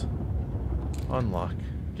 Jeez. Unlock.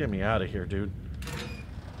 Get me out of here, dude.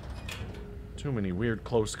 Too many weird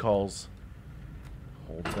close calls.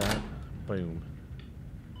 Hold that. Boom.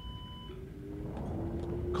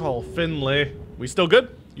 Call Finlay. We still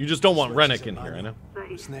good? You just don't want Rennick in here, I know.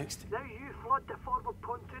 Right. What's next? Now you flood the forward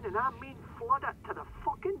pontoon, and I mean flood it to the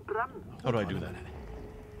fucking brim. How do I Hold do on a that? minute.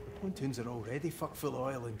 The pontoons are already fuck full of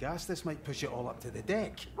oil and gas. This might push it all up to the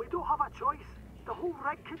deck. We don't have a choice. The whole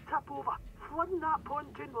rig could tip over. Flooding that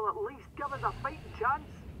pontoon will at least give us a fighting chance.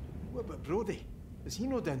 What about Brody? Is he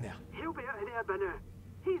no down there? He'll be out of there by now.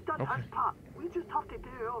 He's done Okay. his part. We just have to do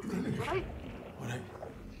ours, right? Alright.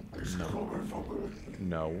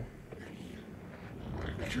 No.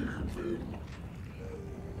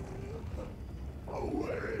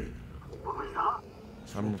 What was that?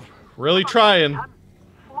 I'm really trying. Him.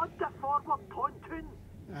 Flood the forward pontoon.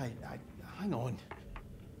 Aye, hang on.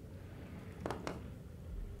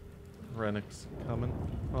 Rennick's coming,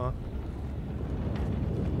 huh?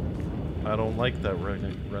 I don't like that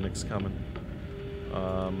Rennick's coming.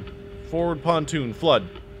 Forward pontoon, flood.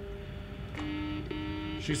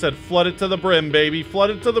 She said flood it to the brim, baby. Flood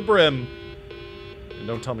it to the brim. And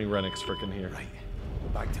don't tell me Rennick's freaking here. Right.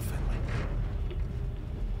 Back to Finlay.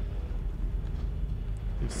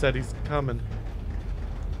 He said he's coming.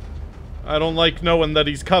 I don't like knowing that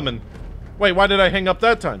he's coming. Wait, why did I hang up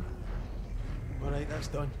that time? Alright, that's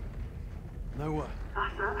done. Now what?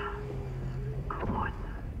 That's it. Come on.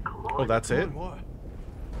 Come on. Oh, that's Come it? on, what?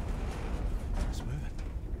 It's moving.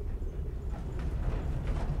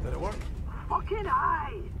 Did it work? Fucking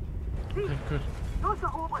aye. See, Okay, good. not so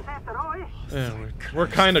hopeless after all, eh? Yeah, we're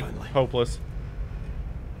kind of Finally. hopeless.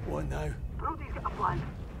 What now? Brody's got a plan.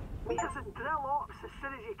 Meet us in drill ops as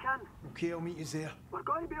soon as you can. Okay, I'll meet you there. We're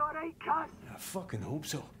going to be alright, Kaz. I fucking hope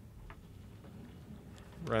so.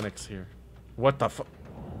 Rennick's here. What the fu-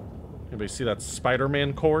 Anybody see that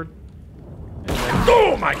Spider-Man cord? And then,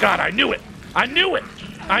 oh my god, I knew it! I knew it!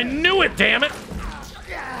 I knew it, damn it!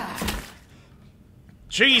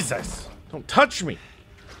 Jesus! Don't touch me!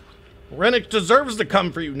 Rennick deserves to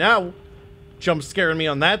come for you now! Jump scaring me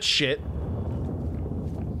on that shit.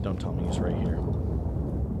 Don't tell me he's right here.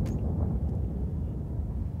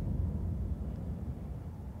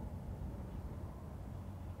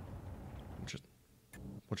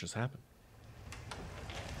 What just happened?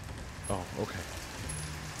 Oh, okay.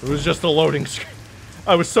 It was just a loading screen.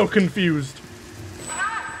 I was so confused.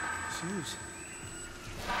 Suze.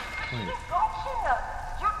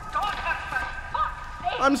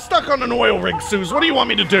 I'm stuck on an oil rig, Suze. What do you want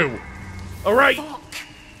me to do? All right. Fuck!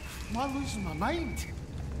 Am I losing my mind?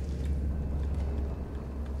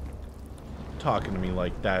 Talking to me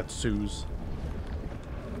like that, Suze.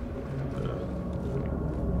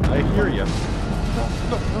 I hear you. No.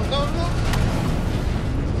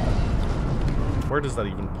 Where does that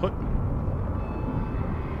even put me?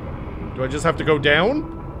 Do I just have to go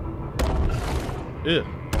down? Ew.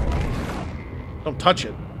 Don't touch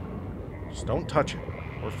it. Just don't touch it.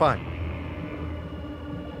 We're fine.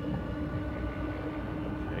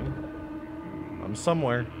 I'm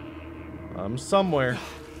somewhere. I'm somewhere.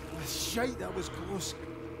 Shite, that was close.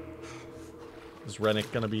 Is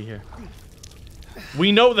Rennick gonna be here?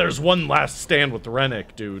 We know there's one last stand with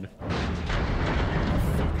Rennick, dude.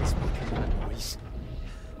 It's making that noise.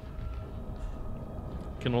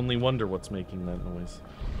 Can only wonder what's making that noise.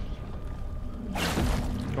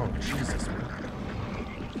 Oh, Jesus, man.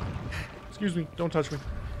 Excuse me, don't touch me.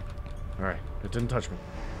 Alright, it didn't touch me.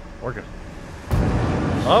 We're good.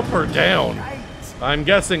 Up or down? I'm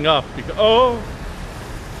guessing up because... Oh!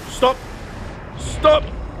 Stop! Stop!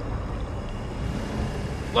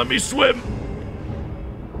 Let me swim!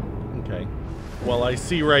 Okay. Well, I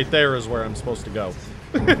see right there is where I'm supposed to go.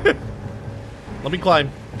 Let me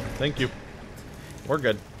climb. Thank you. We're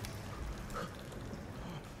good.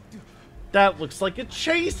 That looks like a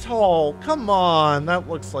chase hall. Come on. That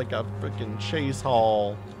looks like a freaking chase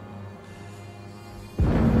hall.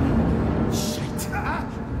 We're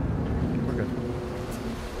good.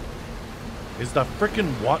 Is the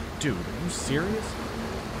freaking what? Dude, are you serious?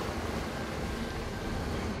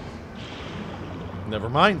 Never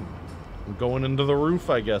mind. I'm going into the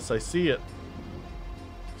roof, I guess. I see it.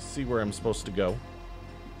 See where I'm supposed to go.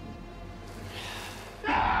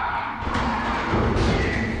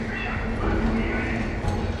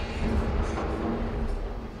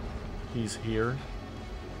 He's here.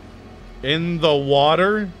 In the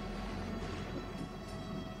water?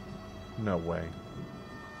 No way.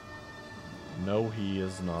 No, he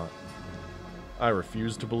is not. I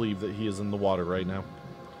refuse to believe that he is in the water right now.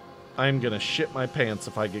 I'm gonna shit my pants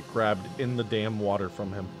if I get grabbed in the damn water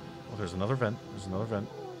from him. Oh, there's another vent. There's another vent.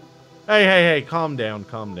 Hey, hey, hey, calm down,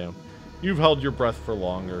 calm down. You've held your breath for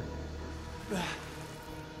longer.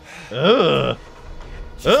 Ugh.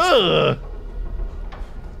 Ugh.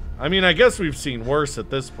 I mean, I guess we've seen worse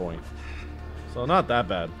at this point. So not that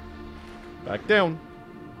bad. Back down.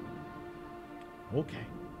 Okay.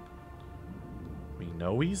 We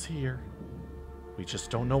know he's here. We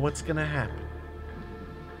just don't know what's gonna happen.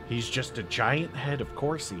 He's just a giant head, of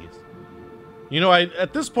course he is. You know,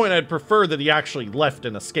 at this point, I'd prefer that he actually left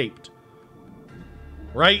and escaped.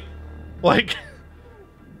 Right? Like,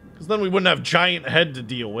 because then we wouldn't have giant head to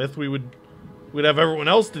deal with. We'd have everyone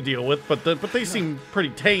else to deal with, but they seem pretty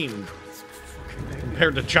tame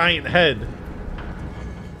compared to giant head.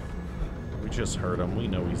 We just heard him. We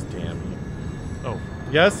know he's damn here. Oh,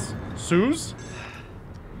 yes? Suze?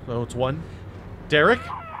 Oh, it's one. Derek?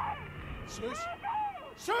 Suze?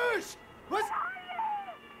 Suze! What's...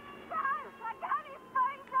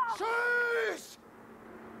 Suze!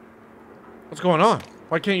 What's going on?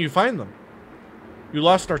 Why can't you find them? You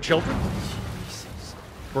lost our children? Jesus.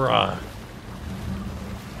 Bruh.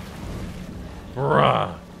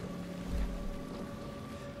 Bruh.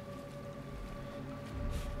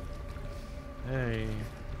 Hey.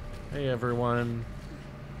 Hey, everyone.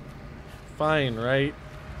 Fine, right?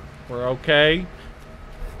 We're okay?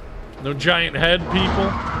 No giant head,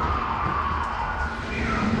 people?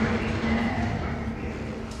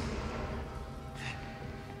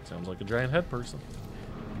 Sounds like a giant head person.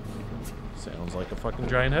 Sounds like a fucking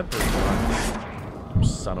giant head person. You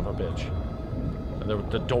son of a bitch.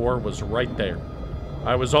 The door was right there.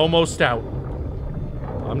 I was almost out.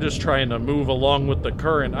 I'm just trying to move along with the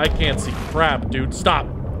current. I can't see crap, dude. Stop.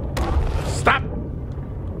 Stop.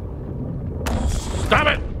 Stop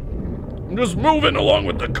it. I'm just moving along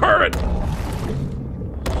with the current.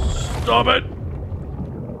 Stop it.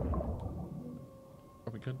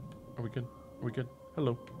 Are we good? Are we good? Are we good?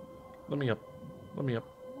 Hello. Let me up. Let me up.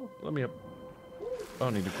 Let me up. I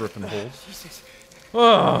don't need to grip and hold. Jesus.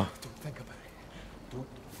 Ah. Don't think about it. Don't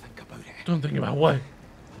think about it. Don't think about what?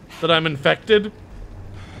 That I'm infected?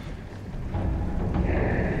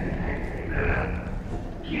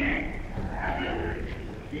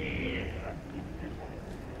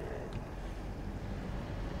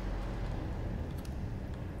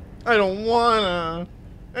 I don't wanna.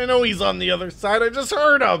 I know he's on the other side. I just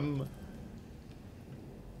heard him.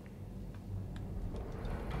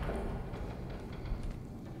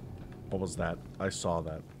 What was that? I saw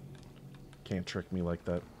that. Can't trick me like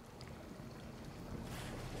that.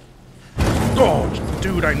 Oh,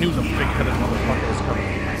 dude, I knew the big-headed motherfucker was coming.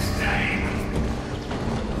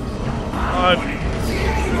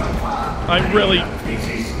 I really...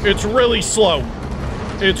 It's really slow.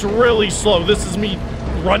 It's really slow. This is me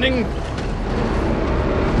running.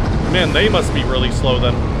 Man, they must be really slow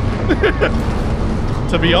then.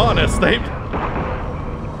 To be honest, they...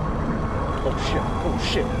 Oh shit, oh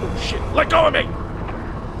shit, oh shit. Let go of me!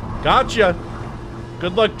 Gotcha.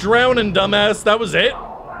 Good luck drowning, dumbass. That was it?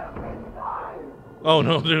 Oh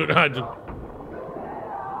no, dude.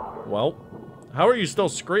 Well, How are you still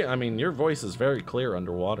screaming? I mean, your voice is very clear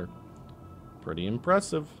underwater. Pretty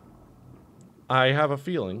impressive. I have a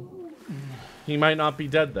feeling he might not be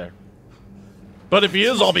dead there. But if he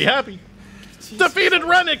is, I'll be happy. Defeated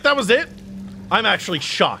Rennick, that was it. I'm actually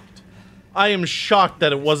shocked. I am shocked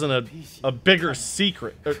that it wasn't a bigger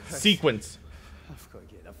sequence. I've got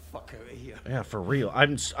to get the fuck out of here. Yeah, for real.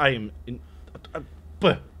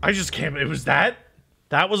 But I just can't. It was that.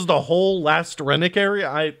 That was the whole last Rennick area.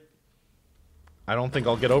 I don't think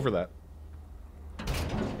I'll get over that.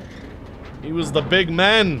 He was the big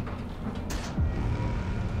man.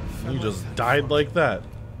 He just died like that.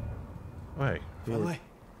 Wait. Finley.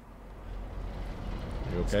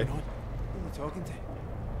 You okay? Who are you talking to?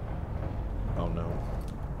 Oh no.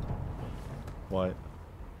 What?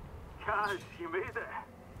 Kaz, you made it.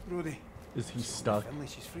 Brody. Is he stuck? Finley,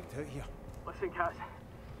 she's freaked out here. Listen, Kaz.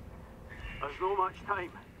 There's no much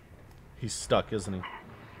time. He's stuck, isn't he?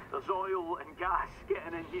 There's oil and gas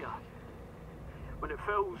getting in here. When it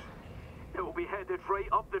fills, it will be headed right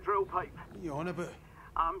up the drill pipe. What are you on about?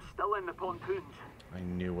 I'm still in the pontoons. I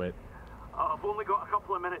knew it. I've only got a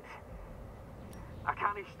couple of minutes. I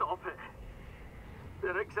can't stop it.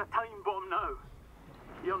 The rig's a time bomb now.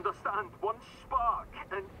 You understand? One spark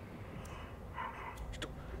and...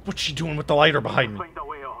 What's she doing with the lighter behind me? Find a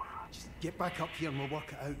way off. Just get back up here and we'll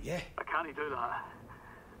work it out, yeah? I can't do that.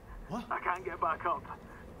 What? I can't get back up.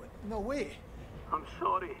 No, wait. I'm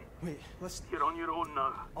sorry. Wait, listen. You're on your own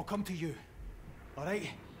now. I'll come to you. All right?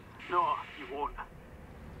 No, you won't.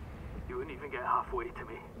 You wouldn't even get halfway to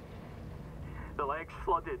me. The leg's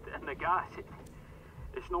flooded and the gas,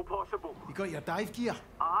 it's no possible. You got your dive gear?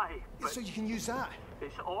 Aye, but So you can use that?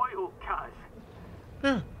 it's oil, Kaz.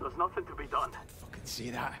 Yeah. There's nothing to be done. Don't fucking say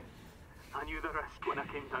that. I knew the risk when I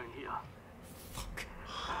came down here. Fuck.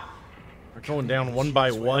 We're going down one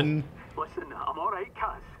by one. Listen, I'm alright,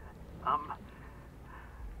 Kaz. I'm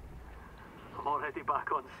already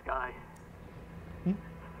back on Sky. You've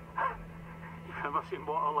never seen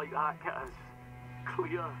water like that, Kaz.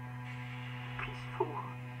 Clear, peaceful.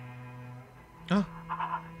 Huh?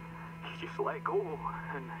 You just let go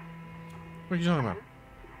and What are you talking about?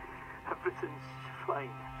 everything's fine.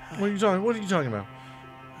 What are you talking about?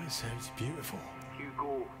 That sounds beautiful. You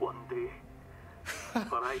go one day.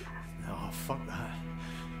 Alright? No, fuck that.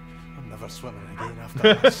 I'm never swimming again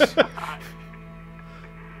after this.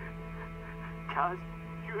 Kaz,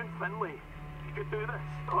 you and Finley, you could do this,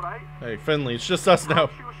 alright? Hey, Finley, it's just us now. I'm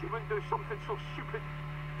sure she wouldn't do something so stupid.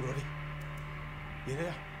 Brody, you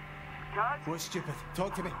there? Kaz? What's stupid?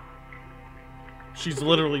 Talk to me. She's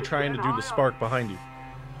literally trying to do the spark behind you.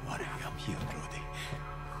 Alright, I'm here, Brody.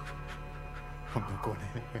 I'm not going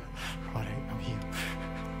anywhere. Alright, I'm here.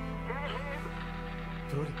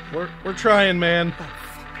 Brody. We're trying, man.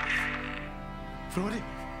 Brody.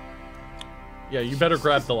 Yeah, you better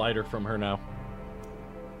grab the lighter from her now.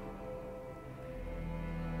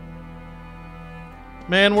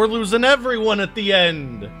 Man, we're losing everyone at the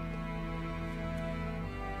end.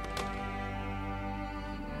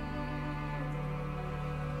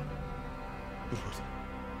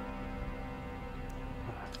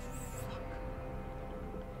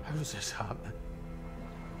 How's this happening?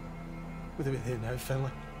 What do we do now,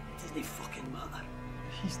 Finley? Doesn't fucking matter.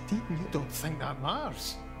 He's dead and you don't think that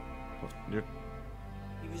matters? You're...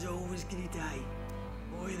 He was always gonna die.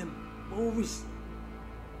 All of them. Always.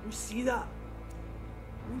 You see that?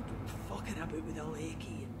 We don't fucking about with a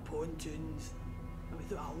lakey and pontoons. And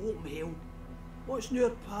without a open hell. Watching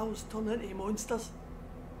our pals turn into monsters.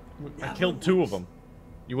 I killed two of them.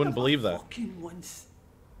 You wouldn't believe that. Fucking once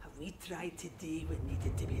have we tried to do what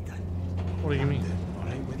needed to be done. What do you mean?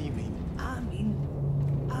 Alright, what do you mean? I'm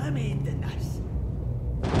ending this.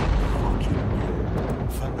 Fucking now.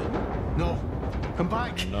 Finley. No. Come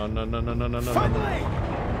back. No. Finley!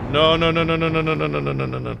 No.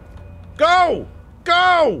 Go!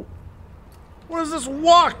 Go! What is this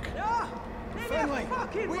walk? Finley,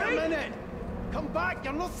 wait a minute. Come back,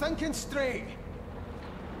 you're not thinking straight.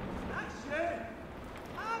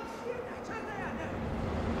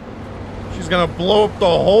 She's gonna blow up the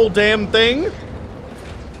whole damn thing?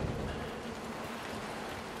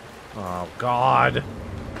 Oh, God.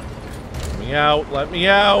 Let me out, let me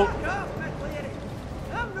out.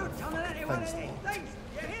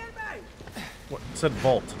 What? It said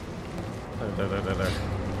vault. There.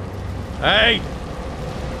 Hey!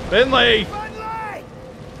 Finley!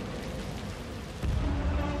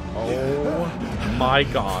 Oh my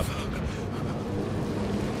God.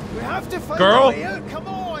 We have to find Girl? a way out, come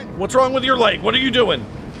on! What's wrong with your leg? What are you doing?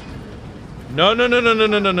 No.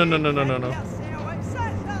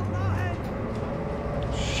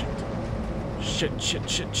 Shit.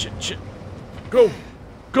 Go!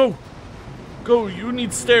 Go! Go, you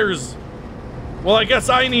need stairs. Well, I guess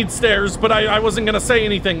I need stairs, but I wasn't gonna say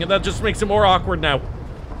anything, and that just makes it more awkward now.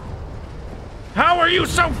 How are you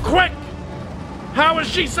so quick? How is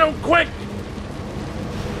she so quick?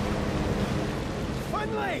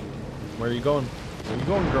 Finlay! Where are you going? Where are you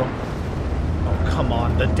going, girl? Oh, come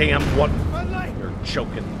on, the damn what? Finlay! You're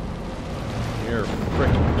joking. You're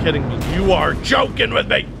freaking kidding me. You are joking with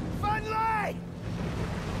me! Finlay!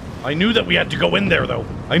 I knew that we had to go in there, though.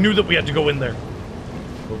 I knew that we had to go in there.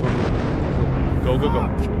 Go, go,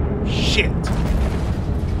 go. Shit.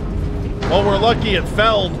 Well, we're lucky it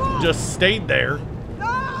fell, just stayed there.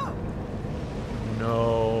 No!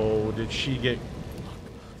 No, did she get...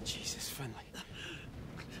 Jesus, Finlay.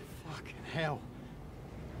 Fucking hell.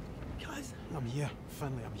 Guys, I'm here,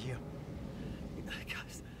 Finlay, I'm here.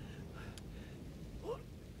 guys. What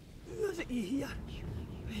is it you hear?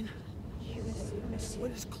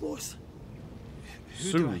 When it's close.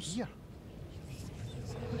 Who do I Suze. hear?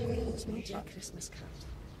 Christmas card.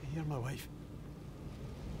 I hear my wife.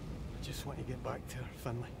 I just want to get back to her,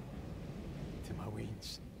 Finlay. To my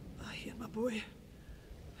weans. I hear my boy.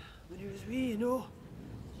 When he was wee, you know.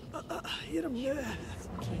 I hear him now.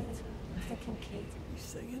 Kate. I'm thinking Kate. He's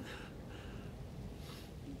singing.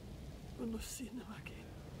 We're not seeing him again,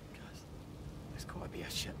 guys. There's got to be a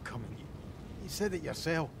ship coming. You said it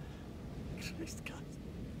yourself. Christ, guys.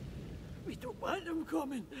 We don't want him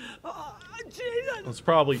coming. Jesus! That's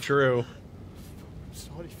probably true. I'm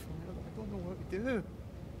sorry, Finlay. I don't know what to do.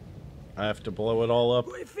 I have to blow it all up.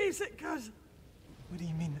 Go to face it, cuz. What do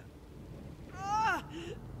you mean? Ah!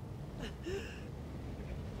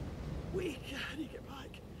 We can't get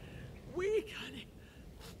back. We can't.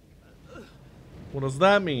 What does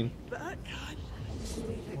that mean? But I can.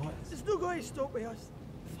 What? It's not going to stop with us.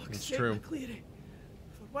 Fuck's It's sake, true. McCleary.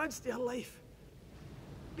 For once in your life,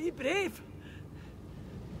 be brave.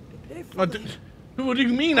 Be brave for them. What do you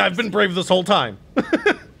mean I've been brave this whole time? You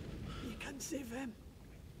can save him.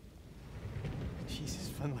 Jesus,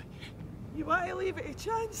 Finlay. You want to leave it a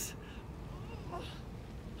chance?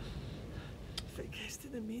 If it gets to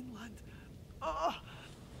the mainland,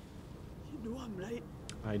 you know I'm right.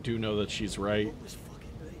 I do know that she's right. What was fucking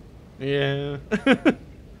right? Yeah.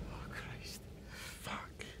 Oh, Christ.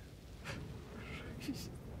 Fuck.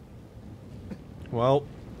 Well,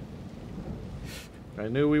 I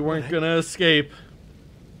knew we weren't gonna escape.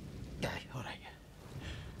 Aye, all right.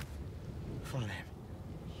 For them.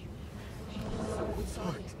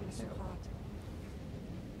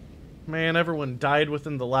 Man, everyone died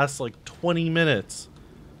within the last, like, 20 minutes.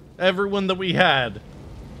 Everyone that we had.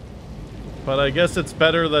 But I guess it's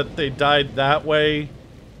better that they died that way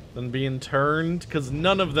than being turned, because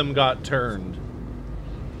none of them got turned.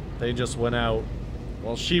 They just went out.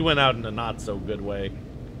 Well, she went out in a not-so-good way.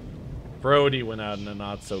 Brody went out in a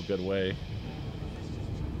not-so-good way.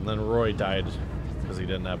 And then Roy died because he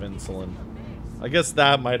didn't have insulin. I guess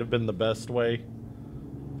that might have been the best way.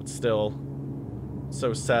 But still,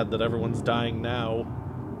 so sad that everyone's dying now.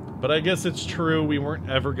 But I guess it's true, we weren't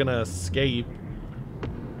ever gonna escape.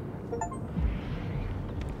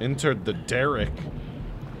 Entered the derrick.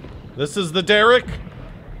 This is the derrick?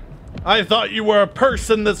 I thought you were a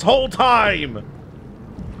person this whole time!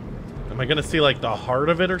 Am I gonna see, like, the heart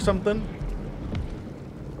of it or something?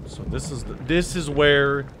 So this is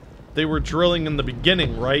where they were drilling in the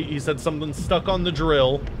beginning, right? He said something stuck on the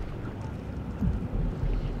drill.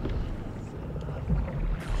 God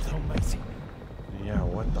almighty. Yeah,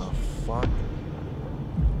 what the fuck?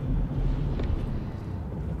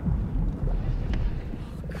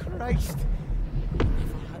 Christ.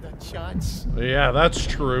 Never had a chance. Yeah, that's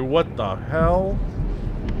true. What the hell?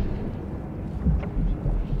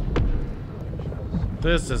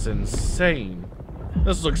 This is insane.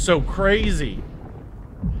 This looks so crazy.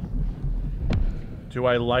 Do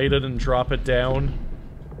I light it and drop it down?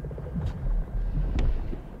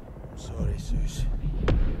 I'm sorry, Suze.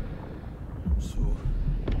 I'm so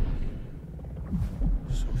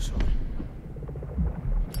sorry.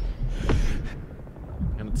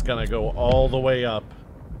 And it's gonna go all the way up.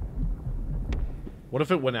 What if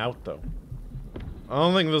it went out, though? I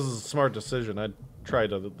don't think this is a smart decision. I'd try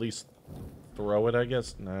to at least throw it, I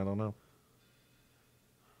guess. Nah, I don't know.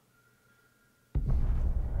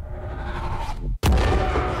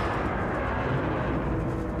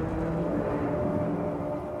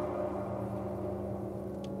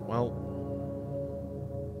 Well...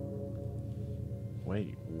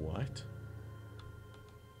 Wait, what?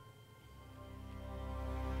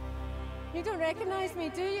 You don't recognize me,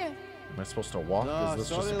 do you? Am I supposed to walk? No, Is this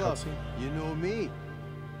sorry, just a love. cutscene? You know me.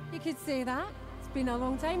 You could say that. It's been a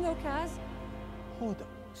long time though, Kaz. Hold up.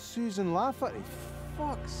 Susan Lafferty?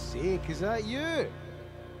 Fuck's sake, is that you?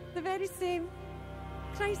 The very same.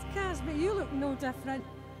 Christ, Kaz, but you look no different.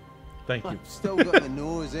 Thank you. Still got the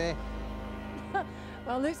nose, eh?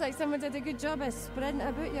 Well, looks like someone did a good job of spreading it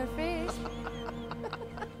about your face.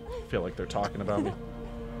 I feel like they're talking about me.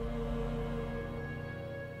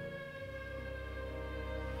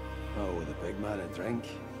 Oh, the big man a drink.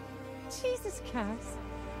 Jesus, Kaz.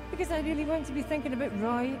 Because I really want to be thinking about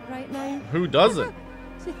Roy right now. Who doesn't?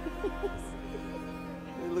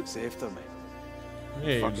 Who looks after me?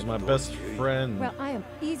 Hey, Fuck's you're my with best you. friend. Well, I am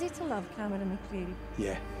easy to love, Cameron McCreary.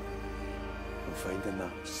 Yeah. I'm finding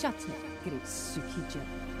that. Shut it, great Suki Jim.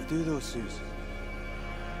 I do though, Suze.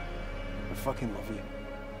 I fucking love you.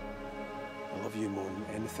 I love you more than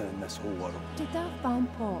anything in this whole world. Did that fan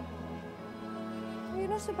pop? You're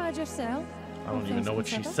not so bad yourself. I don't even know what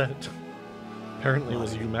she considered. said. Apparently it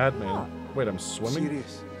was you, madman. What? Wait, I'm swimming?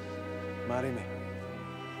 Serious. Marry me.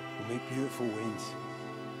 We'll make beautiful weans.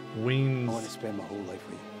 I want to Weens. spend my whole life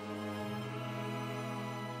with you.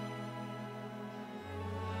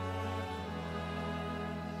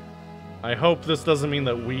 I hope this doesn't mean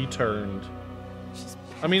that we turned. She's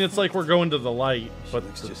I mean, it's like we're going to the light, but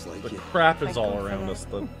looks the, just like the you. crap is Thank all God for around that. us.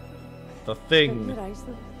 The Your thing. eyes,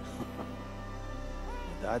 though. My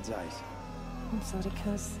dad's eyes. I'm sorry,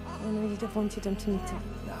 Kaz. I know you'd have wanted him to meet her.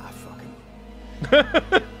 Nah, fucking.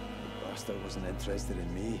 Bastard wasn't interested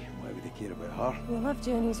in me. Why would he care about her? He loved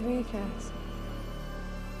you in his way, Kaz.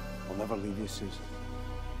 I'll never leave you, Suze.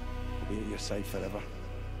 I'll be at your side forever.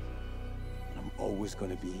 And I'm always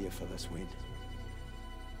going to be here for this Wayne.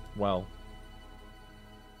 Well,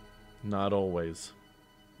 not always.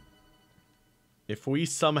 If we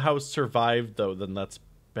somehow survived, though, then that's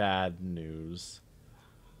bad news.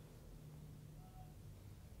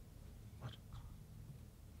 What?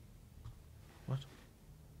 What?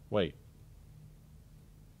 Wait.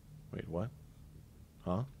 Wait, what?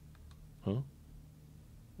 Huh? Huh?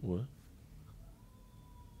 What?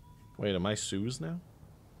 Wait, am I Suze now?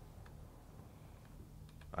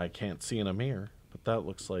 I can't see in a mirror, but that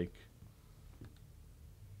looks like...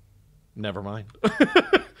 Never mind.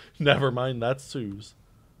 Never mind, that's Suze.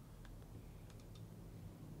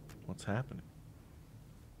 What's happening?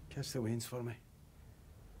 Kiss the Waynes for me.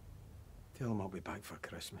 Tell him I'll be back for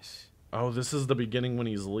Christmas. Oh, this is the beginning when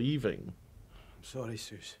he's leaving. I'm sorry,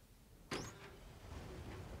 Suze.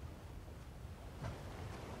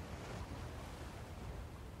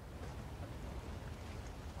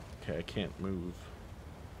 Okay, I can't move.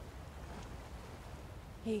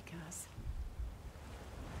 Hey, Kaz.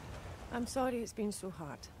 I'm sorry it's been so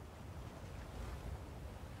hard.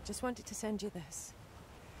 Just wanted to send you this.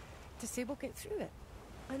 To say we'll get through it.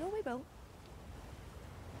 I know we will.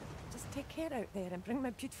 Just take care out there and bring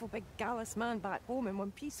my beautiful big gallus man back home in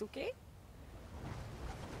one piece, okay?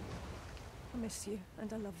 I miss you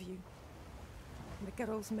and I love you. And the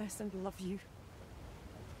girls miss and love you.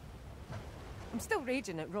 I'm still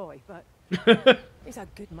raging at Roy, but he's a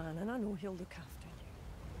good man and I know he'll look after you.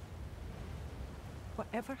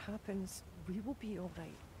 Whatever happens, we will be all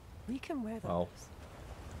right. We can weather Well. this.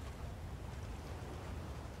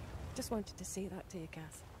 Just wanted to say that to you,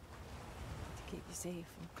 Kath. To keep you safe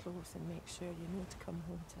and close and make sure you know to come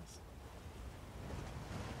home to us.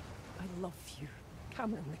 I love you,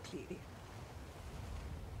 Cameron McCreary.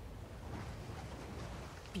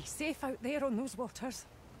 Be safe out there on those waters.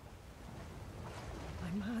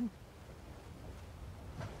 My man.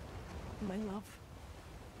 My love.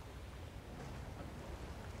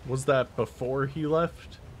 Was that before he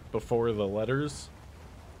left? Before the letters?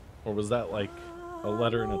 Or was that like a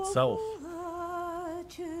letter in itself?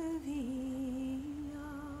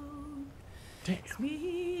 Damn.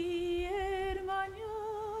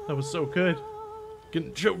 That was so good.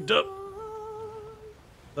 Getting choked up.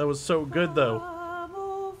 That was so good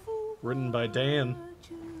though. Written by Dan.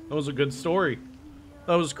 That was a good story.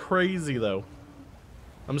 That was crazy though.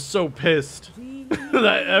 I'm so pissed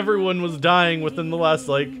that everyone was dying within the last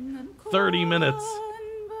like 30 minutes.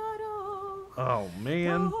 Oh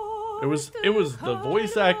man. It was the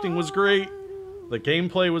voice acting was great. The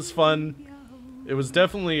gameplay was fun. It was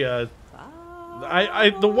definitely the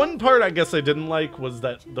one part I guess I didn't like was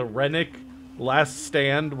that the Rennick last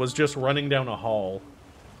stand was just running down a hall.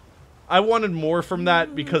 I wanted more from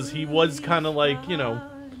that because he was kind of like, you know,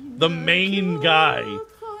 the main guy.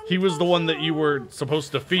 He was the one that you were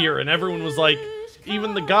supposed to fear, and everyone was like,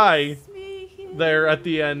 even the guy there at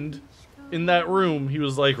the end in that room, he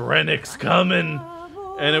was like, Rennick's coming.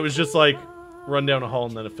 And it was just like, run down a hall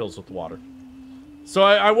and then it fills with water. So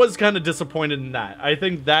I was kind of disappointed in that. I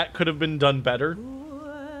think that could have been done better.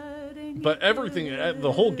 But everything,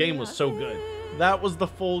 the whole game was so good. that was the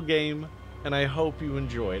full game, and I hope you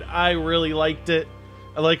enjoyed. I really liked it.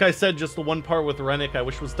 Like I said, just the one part with Rennick I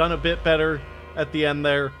wish was done a bit better at the end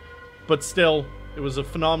there, but still, it was a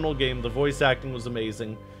phenomenal game. The voice acting was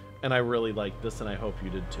amazing, and I really liked this, and I hope you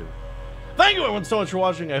did too. Thank you everyone so much for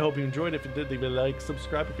watching. I hope you enjoyed. If you did, leave a like,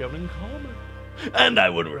 subscribe if you have any comment, and I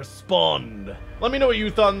would respond. Let me know what you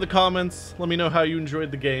thought in the comments. Let me know how you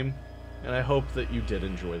enjoyed the game, and I hope that you did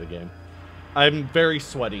enjoy the game. I'm very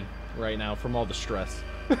sweaty right now from all the stress.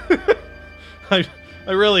 I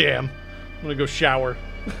really am. I'm gonna go shower.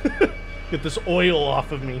 Get this oil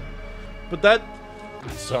off of me. But that...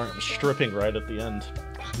 Sorry, I'm stripping right at the end.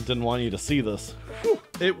 Didn't want you to see this. Whew.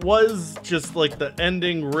 It was just like the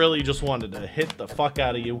ending really just wanted to hit the fuck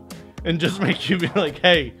out of you and just make you be like,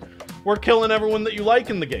 hey, we're killing everyone that you like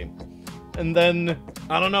in the game. And then,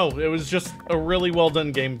 I don't know, it was just a really well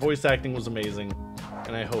done game. Voice acting was amazing,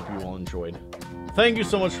 and I hope you all enjoyed. Thank you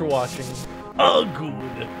so much for watching. All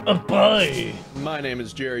good. Bye. My name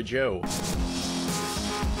is Jerry Joe.